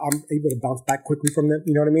I'm able to bounce back quickly from them.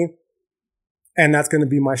 You know what I mean? And that's going to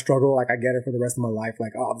be my struggle. Like, I get it for the rest of my life.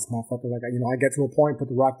 Like, oh, this motherfucker, like, I get to a point, put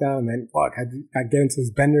the rock down, and then fuck, I get into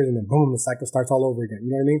these benders, and then boom, the cycle starts all over again.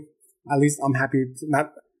 You know what I mean? At least I'm happy,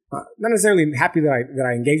 not necessarily happy that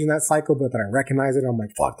I engage in that cycle, but that I recognize it. I'm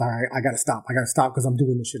like, fuck, I gotta stop. I gotta stop because I'm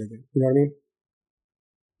doing this shit again. You know what I mean?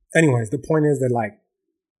 Anyways, the point is that, like,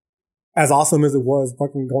 as awesome as it was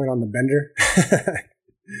fucking going on the bender,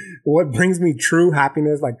 what brings me true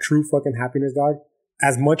happiness, like true fucking happiness, dog,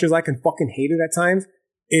 as much as I can fucking hate it at times,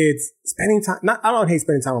 it's spending time. I don't hate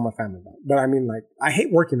spending time with my family, dog, but I mean, like, I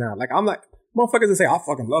hate working out. Like, I'm like, motherfuckers that say, I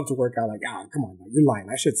fucking love to work out. Like, come on, you're lying.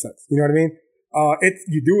 That shit sucks. You know what I mean?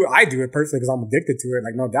 I do it personally because I'm addicted to it,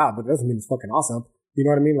 like, no doubt, but it doesn't mean it's fucking awesome. You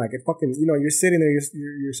know what I mean? Like, it fucking, you're sitting there,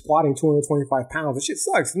 you're squatting 225 pounds. That shit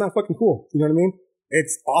sucks. It's not fucking cool. You know what I mean?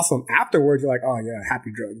 It's awesome. Afterwards, you're like, oh yeah,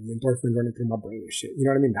 happy drug. The endorphins running through my brain and shit. You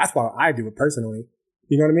know what I mean? That's why I do it personally.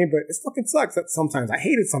 You know what I mean? But it fucking sucks that sometimes. I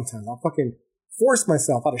hate it sometimes. I'll fucking force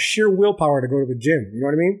myself out of sheer willpower to go to the gym. You know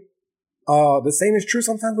what I mean? The same is true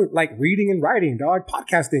sometimes with like reading and writing, dog,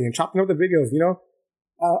 podcasting and chopping up the videos,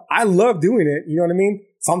 I love doing it. You know what I mean?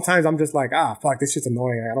 Sometimes I'm just like, fuck, this shit's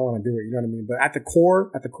annoying. I don't want to do it. You know what I mean? But at the core,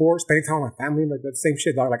 spending time with my family, like that same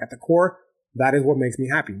shit, dog. Like at the core, that is what makes me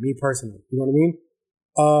happy. Me personally. You know what I mean?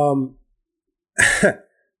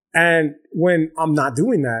 And when I'm not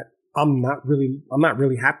doing that, I'm not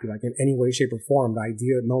really happy, like in any way, shape or form. The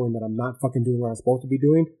idea of knowing that I'm not fucking doing what I'm supposed to be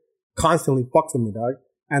doing constantly fucks with me, dog.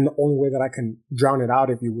 And the only way that I can drown it out,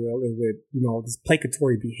 if you will, is with, these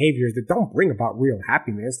placatory behaviors that don't bring about real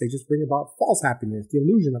happiness. They just bring about false happiness, the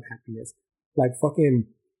illusion of happiness, like fucking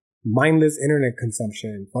mindless internet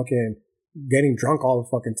consumption, fucking getting drunk all the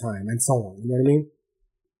fucking time, and so on. You know what I mean?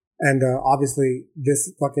 And obviously,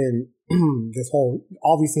 this fucking,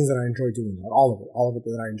 all these things that I enjoy doing, dog, all of it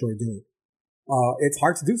that I enjoy doing. It's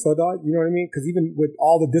hard to do so, dog. You know what I mean? Because even with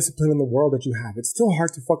all the discipline in the world that you have, it's still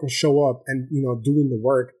hard to fucking show up and, doing the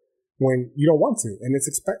work when you don't want to. And it's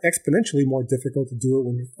exponentially more difficult to do it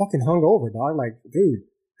when you're fucking hungover, dog. Like, dude,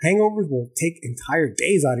 Hangovers will take entire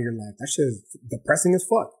days out of your life. That shit is depressing as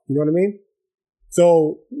fuck. You know what I mean?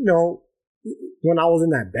 So, when I was in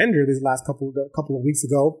that bender this last couple of weeks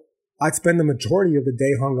ago, I'd spend the majority of the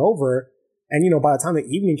day hungover. And, by the time the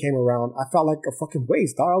evening came around, I felt like a fucking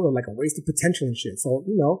waste, dog. Like a waste of potential and shit. So,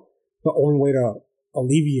 the only way to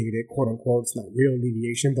alleviate it, quote unquote, it's not real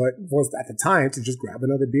alleviation, but was at the time to just grab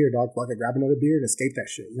another beer, dog. Fuck it, grab another beer and escape that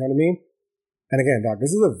shit. You know what I mean? And again, dog,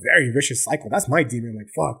 this is a very vicious cycle. That's my demon. Like,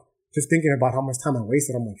 fuck. Just thinking about how much time I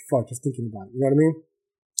wasted, I'm like, fuck, just thinking about it. You know what I mean?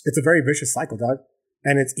 It's a very vicious cycle, dog.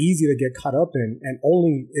 And it's easy to get caught up in, and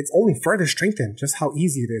it's only further strengthened just how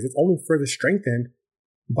easy it is. It's only further strengthened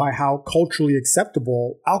by how culturally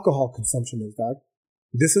acceptable alcohol consumption is, dog.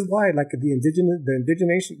 This is why, like, some of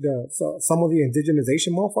the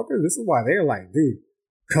indigenization motherfuckers, this is why they're like, dude,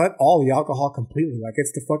 cut all the alcohol completely. Like,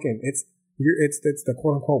 it's the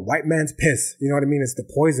quote unquote white man's piss. You know what I mean? It's the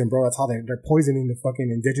poison, bro. That's how they're poisoning the fucking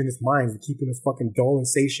indigenous minds and keeping us fucking dull and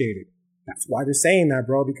satiated. That's why they're saying that,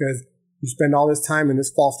 bro, because you spend all this time in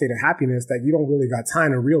this false state of happiness that you don't really got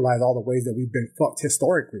time to realize all the ways that we've been fucked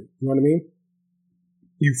historically. You know what I mean?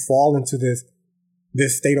 You fall into this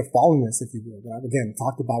state of fallenness, if you will, that I've again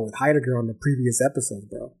talked about with Heidegger on the previous episodes,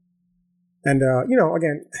 bro. And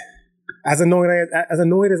again, as annoyed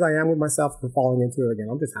as I am with myself for falling into it again,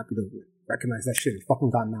 I'm just happy to recognize that shit is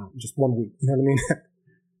fucking gone now in just 1 week. You know what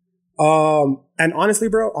I mean? And honestly,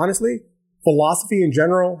 bro, philosophy in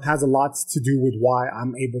general has a lot to do with why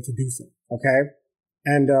I'm able to do so. Okay.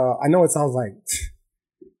 And, I know it sounds like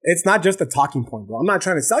it's not just a talking point, bro. I'm not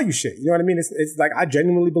trying to sell you shit. You know what I mean? It's like, I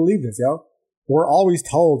genuinely believe this, yo. We're always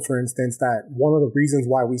told, for instance, that one of the reasons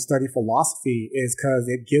why we study philosophy is because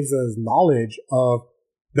it gives us knowledge of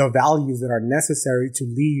the values that are necessary to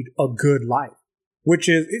lead a good life, which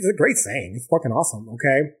it's a great saying. It's fucking awesome.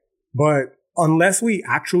 Okay. But unless we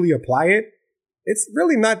actually apply it, it's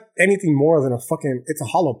really not anything more than it's a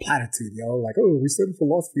hollow platitude, yo. Like, oh, we study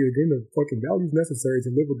philosophy to gain the fucking values necessary to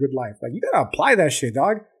live a good life. Like, you gotta apply that shit,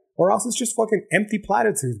 dog, or else it's just fucking empty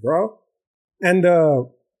platitudes, bro. And,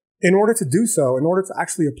 in order to do so, in order to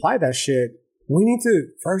actually apply that shit, we need to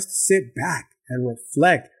first sit back and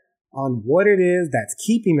reflect on what it is that's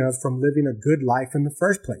keeping us from living a good life in the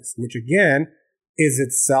first place, which again is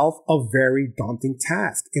itself a very daunting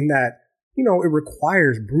task in that, it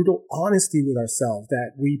requires brutal honesty with ourselves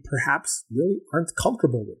that we perhaps really aren't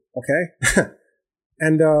comfortable with. Okay.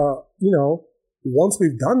 And, once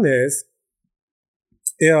we've done this,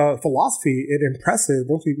 philosophy, it impresses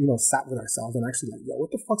once we, sat with ourselves and actually like, yo,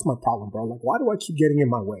 what the fuck's my problem, bro? Like, why do I keep getting in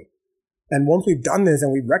my way? And once we've done this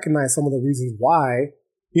and we recognize some of the reasons why,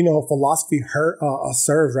 philosophy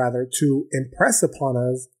serves rather to impress upon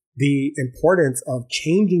us the importance of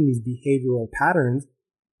changing these behavioral patterns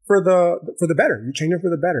for the better. You change it for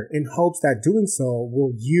the better in hopes that doing so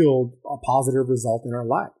will yield a positive result in our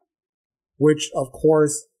life, which of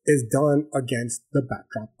course is done against the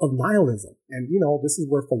backdrop of nihilism. And, this is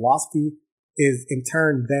where philosophy is in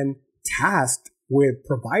turn then tasked with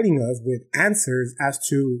providing us with answers as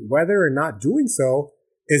to whether or not doing so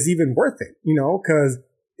is even worth it, because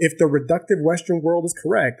if the reductive Western world is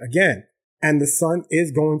correct, again, and the sun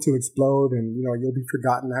is going to explode and, you'll be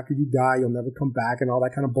forgotten after you die, you'll never come back and all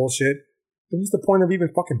that kind of bullshit, then what's the point of even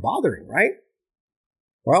fucking bothering, right?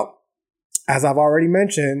 Well, as I've already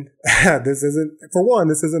mentioned, this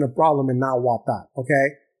isn't a problem in Nahuatl,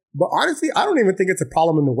 okay? But honestly, I don't even think it's a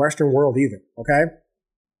problem in the Western world either, okay?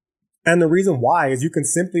 And the reason why is you can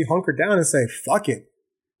simply hunker down and say, fuck it.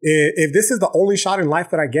 If this is the only shot in life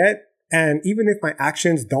that I get, and even if my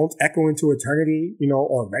actions don't echo into eternity,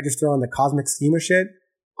 or register on the cosmic scheme of shit,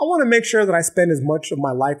 I want to make sure that I spend as much of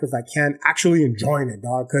my life as I can actually enjoying it,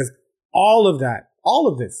 dog. Because all of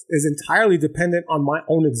this is entirely dependent on my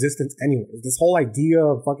own existence anyways. This whole idea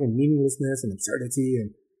of fucking meaninglessness and absurdity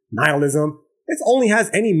and nihilism, it only has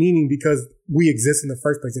any meaning because we exist in the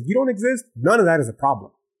first place. If you don't exist, none of that is a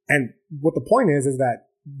problem. And what the point is that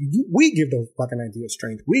we give those fucking ideas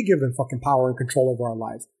strength. We give them fucking power and control over our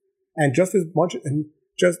lives. And just as much, and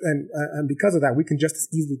because of that, we can just as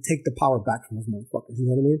easily take the power back from those motherfuckers. You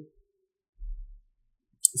know what I mean?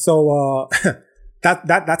 So,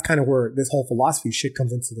 that's kind of where this whole philosophy shit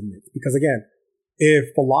comes into the mix. Because again,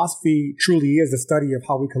 if philosophy truly is the study of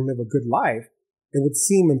how we can live a good life, it would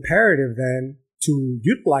seem imperative then to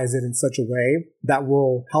utilize it in such a way that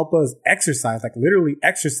will help us exercise, like literally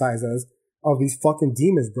exercise us of these fucking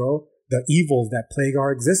demons, bro, the evils that plague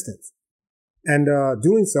our existence. And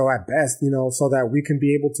doing so at best, so that we can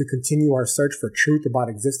be able to continue our search for truth about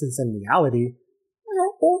existence and reality,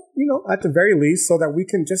 or at the very least, so that we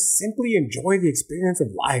can just simply enjoy the experience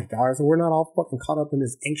of life, dog. So we're not all fucking caught up in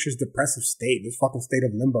this anxious, depressive state, this fucking state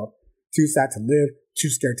of limbo. Too sad to live, too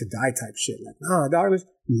scared to die type shit. Like, nah, dog, let's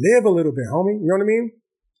live a little bit, homie. You know what I mean?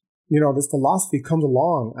 This philosophy comes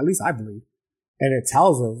along, at least I believe, and it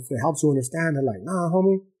tells us, it helps you understand that, like, nah,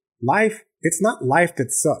 homie, life, it's not life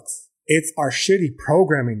that sucks. It's our shitty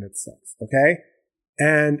programming that sucks, okay?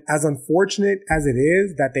 And as unfortunate as it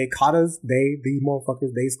is that they caught us, these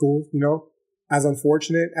motherfuckers, they schools, as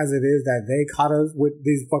unfortunate as it is that they caught us with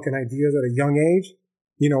these fucking ideas at a young age,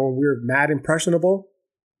 when we were mad impressionable,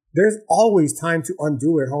 there's always time to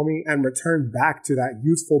undo it, homie, and return back to that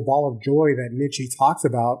youthful ball of joy that Nietzsche talks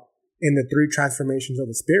about in the 3 transformations of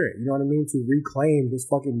the spirit. You know what I mean? To reclaim this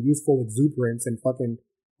fucking youthful exuberance and fucking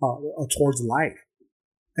towards life.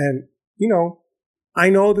 And, I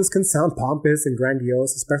know this can sound pompous and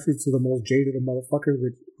grandiose, especially to the most jaded of motherfuckers,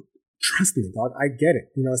 which, trust me, dog, I get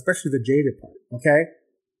it, especially the jaded part, okay?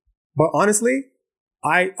 But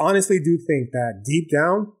I honestly do think that deep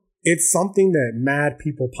down, it's something that mad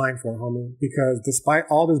people pine for, homie, because despite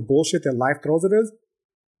all this bullshit that life throws at us,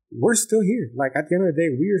 we're still here. Like, at the end of the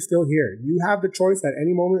day, we are still here. You have the choice at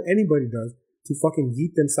any moment, anybody does, to fucking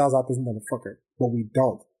yeet themselves out this motherfucker, but we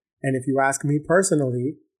don't. And if you ask me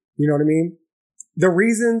personally, you know what I mean? The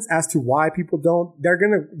reasons as to why people don't, they're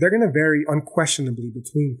gonna vary unquestionably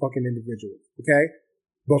between fucking individuals, okay?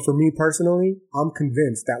 But for me personally, I'm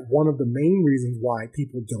convinced that one of the main reasons why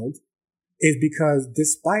people don't is because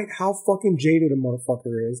despite how fucking jaded a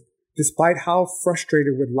motherfucker is, despite how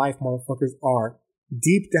frustrated with life motherfuckers are,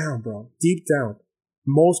 deep down, bro, deep down,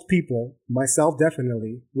 most people, myself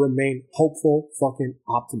definitely, remain hopeful fucking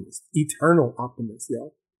optimists, eternal optimists,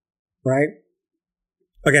 yo, right?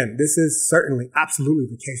 Again, this is certainly, absolutely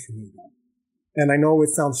the case for me, though. And I know it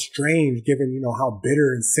sounds strange given, how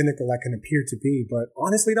bitter and cynical I can appear to be. But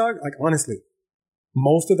honestly, dog, honestly,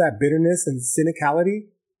 most of that bitterness and cynicality,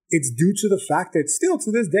 it's due to the fact that still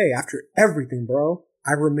to this day, after everything, bro,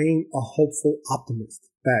 I remain a hopeful optimist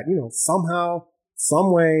that, somehow,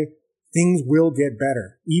 some way, things will get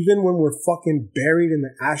better. Even when we're fucking buried in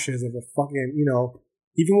the ashes of a fucking,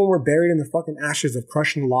 even when we're buried in the fucking ashes of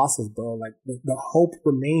crushing losses, bro, like the hope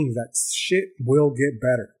remains that shit will get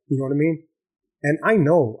better. You know what I mean? And I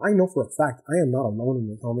know for a fact I am not alone in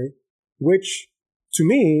this, homie, which to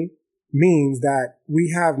me means that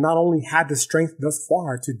we have not only had the strength thus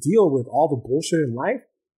far to deal with all the bullshit in life,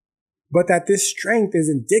 but that this strength is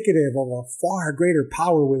indicative of a far greater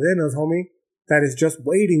power within us, homie, that is just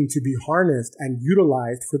waiting to be harnessed and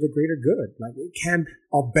utilized for the greater good. Like,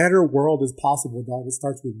 a better world is possible, dog. It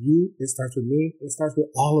starts with you. It starts with me. It starts with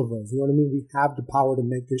all of us. You know what I mean? We have the power to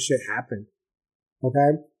make this shit happen.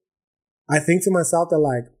 Okay? I think to myself that,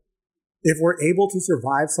 like, if we're able to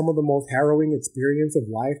survive some of the most harrowing experience of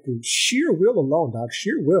life through sheer will alone, dog,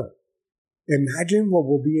 sheer will, imagine what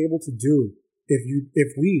we'll be able to do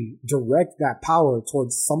if we direct that power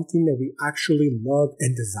towards something that we actually love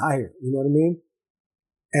and desire. You know what I mean?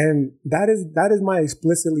 And that is my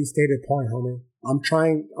explicitly stated point, homie. I'm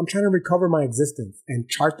trying to recover my existence and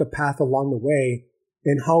chart the path along the way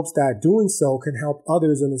in hopes that doing so can help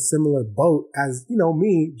others in a similar boat as,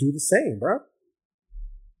 me do the same, bro.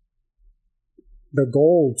 The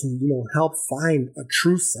goal to, help find a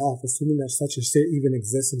true self, assuming that such a shit even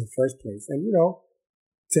exists in the first place. And,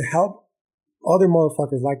 to help other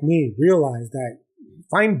motherfuckers like me realize that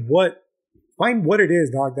find what it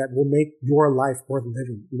is, dog, that will make your life worth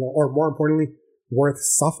living, or more importantly, worth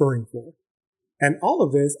suffering for. And all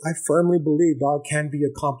of this, I firmly believe, dog, can be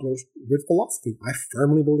accomplished with philosophy. I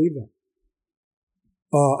firmly believe that.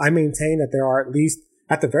 I maintain that there are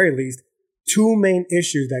at the very least, 2 main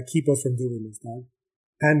issues that keep us from doing this, dog.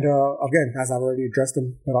 And again, as I've already addressed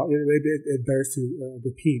them, but it bears to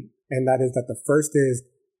repeat. And that is that the first is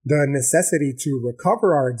the necessity to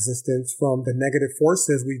recover our existence from the negative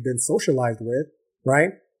forces we've been socialized with,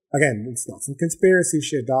 right? Again, it's not some conspiracy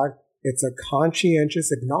shit, dog. It's a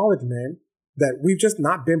conscientious acknowledgement that we've just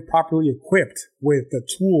not been properly equipped with the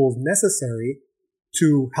tools necessary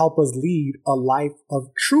to help us lead a life of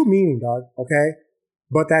true meaning, dog, okay?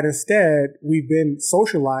 But that instead, we've been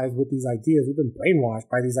socialized with these ideas. We've been brainwashed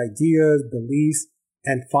by these ideas, beliefs,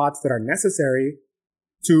 and thoughts that are necessary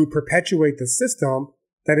to perpetuate the system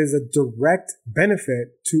that is a direct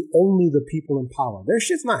benefit to only the people in power. Their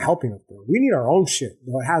shit's not helping us, bro. We need our own shit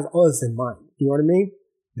that has us in mind. You know what I mean?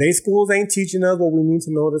 They schools ain't teaching us what we need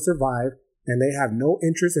to know to survive, and they have no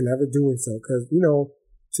interest in ever doing so. Because,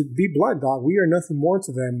 to be blunt, dog, we are nothing more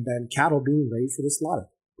to them than cattle being raised for the slaughter.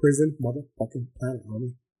 Prison, motherfucking planet,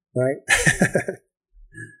 homie. Right?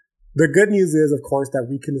 The good news is, of course, that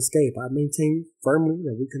we can escape. I maintain firmly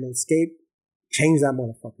that we can escape, change that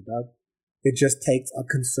motherfucker, dog. It just takes a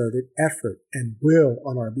concerted effort and will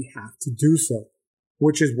on our behalf to do so,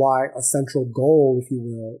 which is why a central goal, if you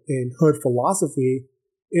will, in hood philosophy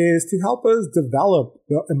is to help us develop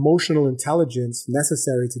the emotional intelligence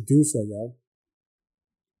necessary to do so, yo.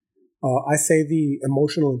 I say the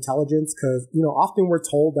emotional intelligence because, often we're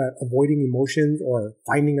told that avoiding emotions or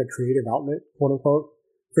finding a creative outlet, quote unquote,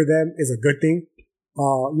 for them is a good thing.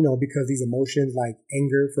 Because these emotions like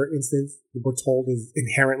anger, for instance, we're told is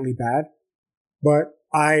inherently bad. But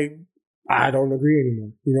I don't agree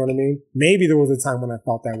anymore. You know what I mean? Maybe there was a time when I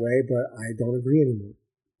felt that way, but I don't agree anymore.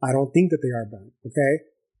 I don't think that they are bad. Okay.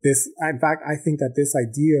 In fact, I think that this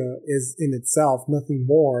idea is in itself nothing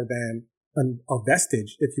more than a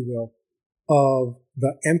vestige, if you will, of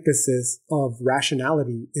the emphasis of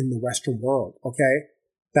rationality in the Western world. Okay.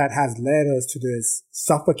 That has led us to this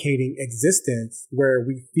suffocating existence where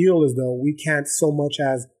we feel as though we can't so much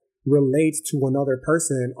as relate to another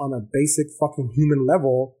person on a basic fucking human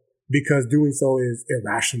level because doing so is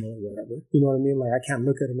irrational or whatever. You know what I mean? Like I can't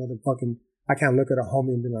look at a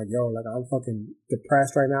homie and be like, yo, like I'm fucking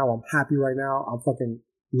depressed right now. I'm happy right now. I'm fucking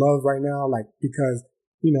loved right now. Like, because,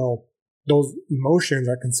 those emotions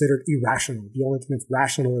are considered irrational. The only thing that's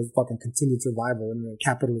rational is fucking continued survival in the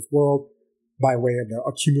capitalist world by way of the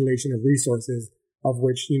accumulation of resources of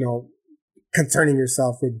which, concerning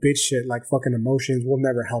yourself with bitch shit like fucking emotions will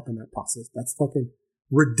never help in that process. That's fucking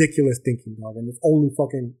ridiculous thinking, dog. And it's only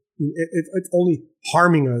fucking, it's only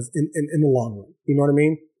harming us in the long run. You know what I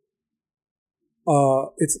mean?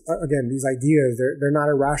 It's again, these ideas, they're not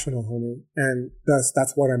irrational, homie. And thus,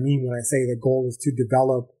 that's what I mean when I say the goal is to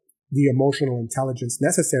develop the emotional intelligence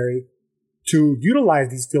necessary to utilize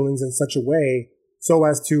these feelings in such a way so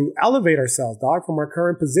as to elevate ourselves, dog, from our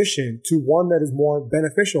current position to one that is more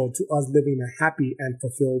beneficial to us living a happy and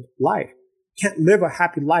fulfilled life. You can't live a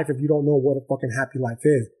happy life if you don't know what a fucking happy life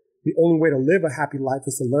is. The only way to live a happy life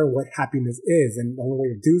is to learn what happiness is. And the only way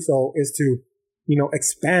to do so is to,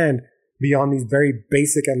 expand beyond these very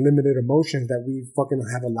basic and limited emotions that we fucking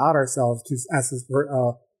have allowed ourselves to,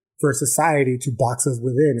 for society to box us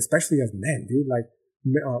within, especially as men, dude. Like,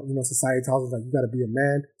 society tells us like, you gotta be a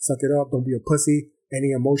man, suck it up, don't be a pussy.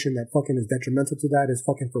 Any emotion that fucking is detrimental to that is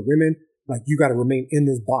fucking for women. Like, you gotta remain in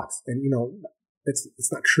this box. And,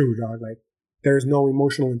 it's not true, dog. Like, there's no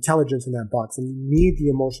emotional intelligence in that box. And you need the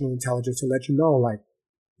emotional intelligence to let you know, like,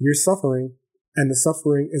 you're suffering. And the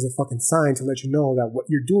suffering is a fucking sign to let you know that what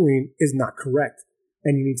you're doing is not correct.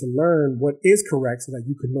 And you need to learn what is correct so that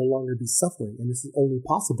you can no longer be suffering. And this is only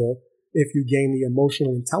possible if you gain the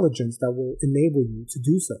emotional intelligence that will enable you to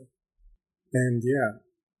do so. And yeah,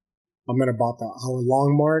 I'm at about the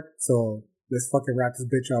hour-long mark, so let's fucking wrap this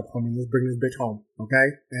bitch up, homie. Let's bring this bitch home,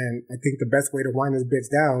 okay? And I think the best way to wind this bitch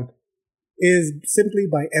down is simply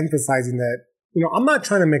by emphasizing that, I'm not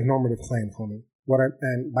trying to make normative claims, homie.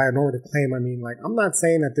 And by a normative claim, I mean, like, I'm not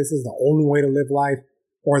saying that this is the only way to live life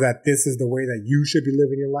or that this is the way that you should be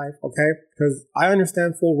living your life, okay? Because I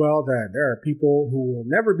understand full well that there are people who will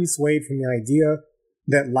never be swayed from the idea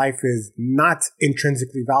that life is not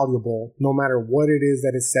intrinsically valuable, no matter what it is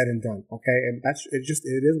that is said and done, okay? And it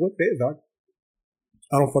is what it is, dog.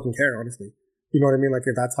 I don't fucking care, honestly. You know what I mean? Like,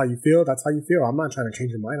 if that's how you feel, that's how you feel. I'm not trying to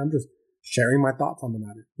change your mind. I'm just sharing my thoughts on the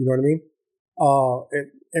matter. You know what I mean?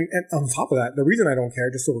 And on top of that, the reason I don't care,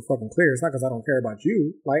 just so we're fucking clear, it's not because I don't care about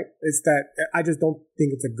you, right? It's that I just don't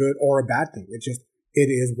think it's a good or a bad thing. It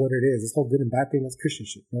is what it is. This whole good and bad thing, that's Christian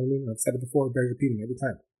shit. You know what I mean? I've said it before, it bears repeating every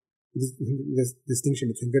time. This distinction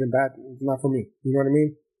between good and bad is not for me. You know what I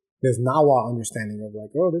mean? There's Nawa understanding of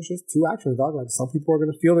like, oh, there's just two actions, dog. Like, some people are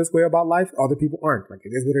going to feel this way about life, other people aren't. Like,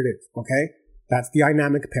 it is what it is, okay? That's the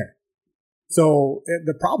dynamic pair. So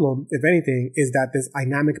the problem, if anything, is that this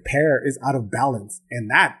dynamic pair is out of balance.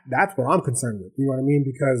 And that's what I'm concerned with. You know what I mean?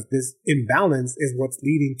 Because this imbalance is what's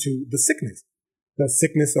leading to the sickness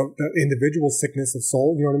of the individual sickness of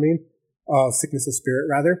soul. You know what I mean? Sickness of spirit,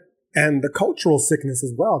 rather. And the cultural sickness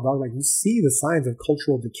as well, dog. Like, you see the signs of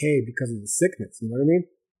cultural decay because of the sickness. You know what I mean?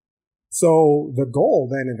 So the goal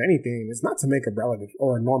then, if anything, is not to make a relative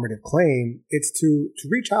or a normative claim. It's to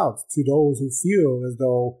reach out to those who feel as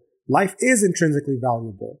though life is intrinsically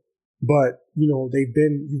valuable, but, you've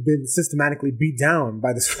been systematically beat down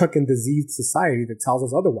by this fucking diseased society that tells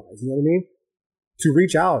us otherwise. You know what I mean? To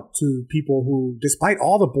reach out to people who, despite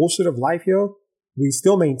all the bullshit of life, we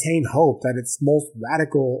still maintain hope that its most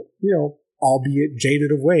radical, albeit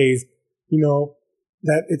jaded of ways,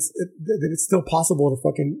 that it's still possible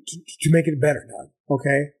to make it better, dog.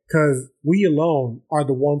 Okay? Because we alone are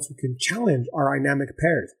the ones who can challenge our dynamic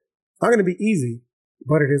pairs. It's not going to be easy.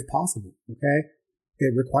 but it is possible, okay?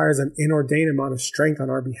 It requires an inordinate amount of strength on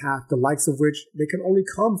our behalf, the likes of which they can only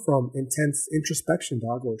come from intense introspection,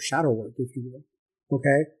 dog, or shadow work, if you will,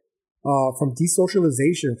 okay? From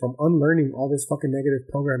desocialization, from unlearning all this fucking negative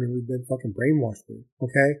programming we've been fucking brainwashed with,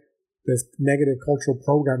 okay? This negative cultural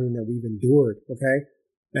programming that we've endured, okay?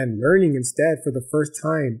 And learning instead, for the first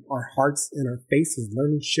time, our hearts and our faces,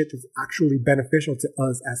 learning shit that's actually beneficial to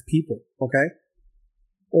us as people, okay?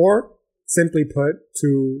 Or, simply put,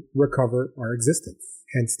 to recover our existence.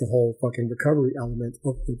 Hence the whole fucking recovery element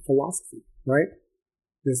of good philosophy, right?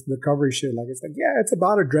 This recovery shit, it's it's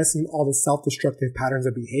about addressing all the self-destructive patterns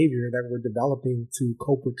of behavior that we're developing to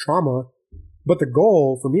cope with trauma. But the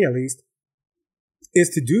goal, for me at least, is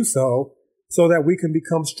to do so that we can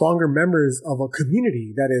become stronger members of a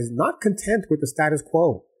community that is not content with the status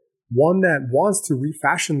quo. One that wants to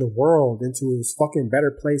refashion the world into this fucking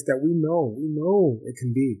better place that we know it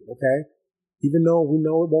can be, okay? Even though we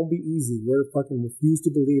know it won't be easy, we're fucking refuse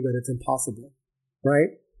to believe that it's impossible,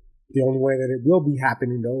 right? The only way that it will be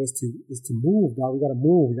happening though is to move, dog. We gotta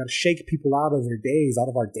move. We gotta shake people out of our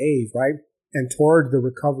days, right? And toward the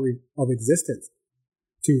recovery of existence.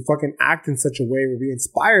 To fucking act in such a way where we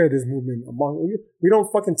inspire this movement we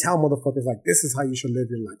don't fucking tell motherfuckers this is how you should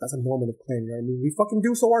live your life. That's a normative claim, you know what I mean? We fucking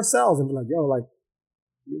do so ourselves and be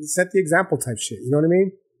set the example type shit, you know what I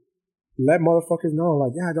mean? Let motherfuckers know,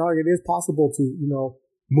 dog, it is possible to,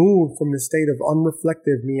 move from the state of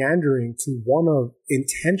unreflective meandering to one of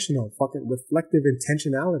intentional, fucking reflective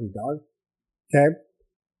intentionality, dog. Okay?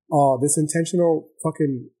 This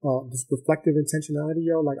reflective intentionality,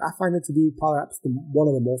 I find it to be perhaps one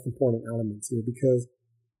of the most important elements here because,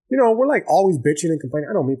 we're always bitching and complaining.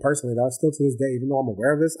 I know me personally, dog, still to this day, even though I'm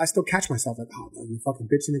aware of this, I still catch myself dog, you're fucking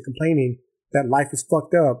bitching and complaining that life is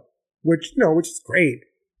fucked up, which is great.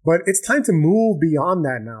 But it's time to move beyond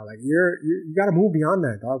that now. You gotta move beyond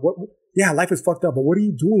that, dog. Life is fucked up, but what are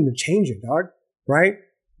you doing to change it, dog? Right?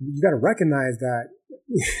 You gotta recognize that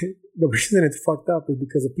the reason it's fucked up is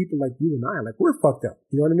because of people like you and I. We're fucked up.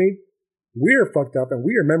 You know what I mean? We're fucked up and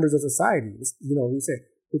we are members of society. We say,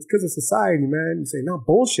 it's because of society, man. You say, no,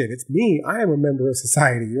 bullshit. It's me. I am a member of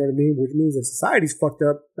society. You know what I mean? Which means if society's fucked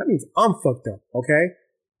up, that means I'm fucked up. Okay?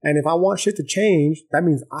 And if I want shit to change, that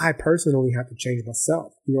means I personally have to change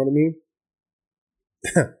myself. You know what I mean?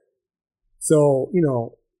 So,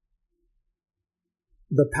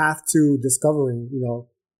 the path to discovering,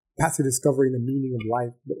 the meaning of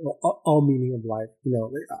life, all meaning of life,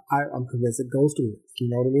 I'm convinced it goes through this. You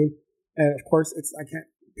know what I mean? And of course, I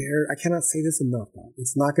cannot say this enough, dog.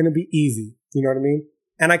 It's not going to be easy. You know what I mean?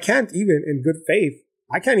 And I can't even, in good faith,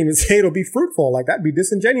 I can't even say it'll be fruitful. That'd be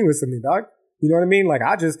disingenuous of me, dog. You know what I mean?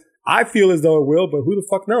 I feel as though it will, but who the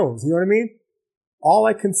fuck knows? You know what I mean? All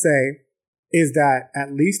I can say is that,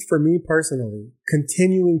 at least for me personally,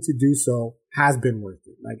 continuing to do so has been worth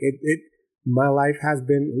it. My life has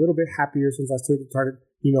been a little bit happier since I started,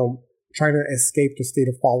 trying to escape the state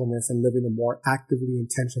of fallenness and living a more actively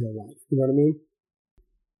intentional life. You know what I mean?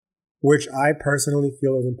 Which I personally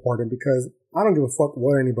feel is important because I don't give a fuck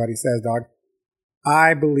what anybody says, dog.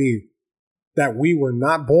 I believe that we were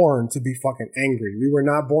not born to be fucking angry. We were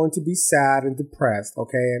not born to be sad and depressed,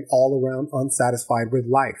 okay, and all around unsatisfied with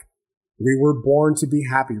life. We were born to be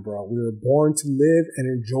happy, bro. We were born to live and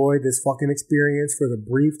enjoy this fucking experience for the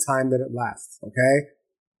brief time that it lasts, okay?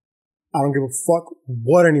 I don't give a fuck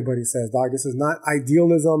what anybody says, dog. This is not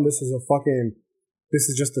idealism. This is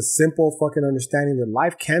just a simple fucking understanding that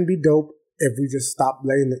life can be dope if we just stop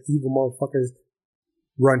letting the evil motherfuckers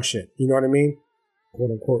run shit. You know what I mean?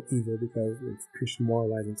 Quote unquote evil because it's Christian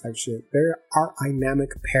moralizing type shit. There are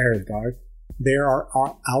dynamic pairs, dog. They are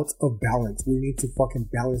out of balance. We need to fucking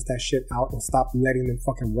balance that shit out and stop letting them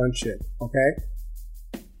fucking run shit,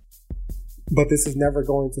 okay? But this is never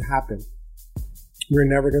going to happen. We're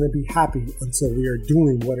never going to be happy until we are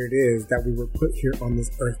doing what it is that we were put here on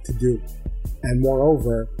this earth to do. And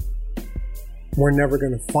moreover, we're never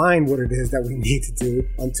going to find what it is that we need to do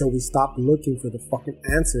until we stop looking for the fucking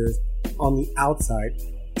answers on the outside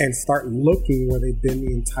and start looking where they've been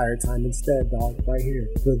the entire time instead, dog, right here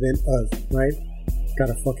within us, right?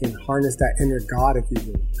 Gotta fucking harness that inner God, if you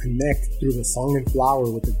will. Connect through the song and flower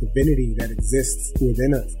with the divinity that exists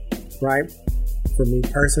within us, right? For me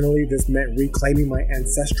personally, this meant reclaiming my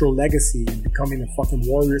ancestral legacy and becoming a fucking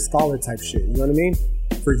warrior scholar type shit. You know what I mean?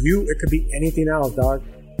 For you, it could be anything else, dog.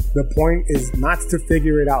 The point is not to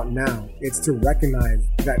figure it out now. It's to recognize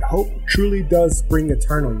that hope truly does spring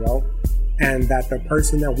eternal, yo. And that the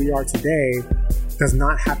person that we are today does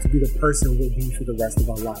not have to be the person we'll be for the rest of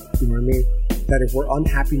our life. You know what I mean? That if we're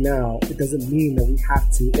unhappy now, it doesn't mean that we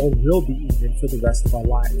have to or will be even for the rest of our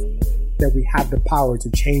lives. that we have the power to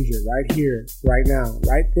change it right here, right now,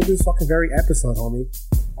 right through this fucking very episode, homie.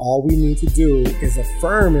 All we need to do is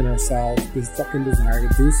affirm in ourselves this fucking desire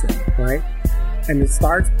to do so, right? And it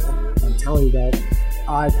starts, I'm telling you that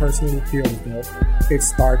I personally feel as though it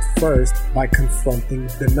starts first by confronting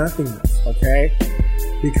the nothingness, okay?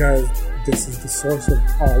 Because this is the source of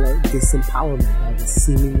all of disempowerment, all the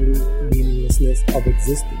seemingly meaninglessness of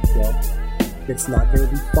existence, bro. It's not going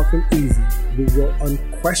to be fucking easy. We will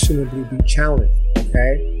unquestionably be challenged,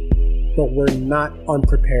 okay? But we're not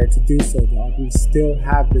unprepared to do so, dog. We still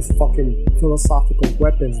have this fucking philosophical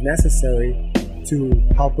weapons necessary to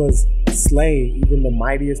help us slay even the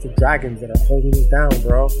mightiest of dragons that are holding us down,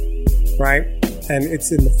 bro. Right? And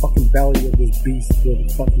it's in the fucking belly of this beast where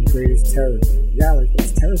the fucking greatest terror is. Yeah, like,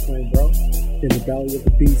 it's terrifying, bro. In the belly of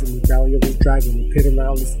the beast, in the belly of this dragon, the pit of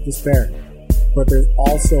malice and despair. But there's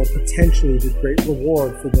also potentially the great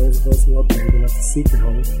reward for those of us who are brave enough to seek it,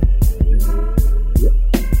 homie. Yep.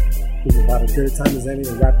 It was about as good a time as any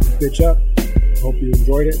to wrap this bitch up. Hope you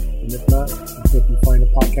enjoyed it. And if not, I hope you find a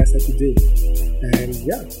podcast that you do. And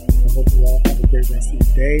yeah, I hope you all have a great rest of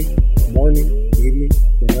your day, morning, evening,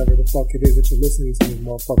 whenever the fuck it is that you're listening to this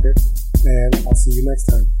motherfucker. And I'll see you next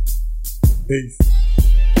time.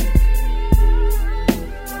 Peace.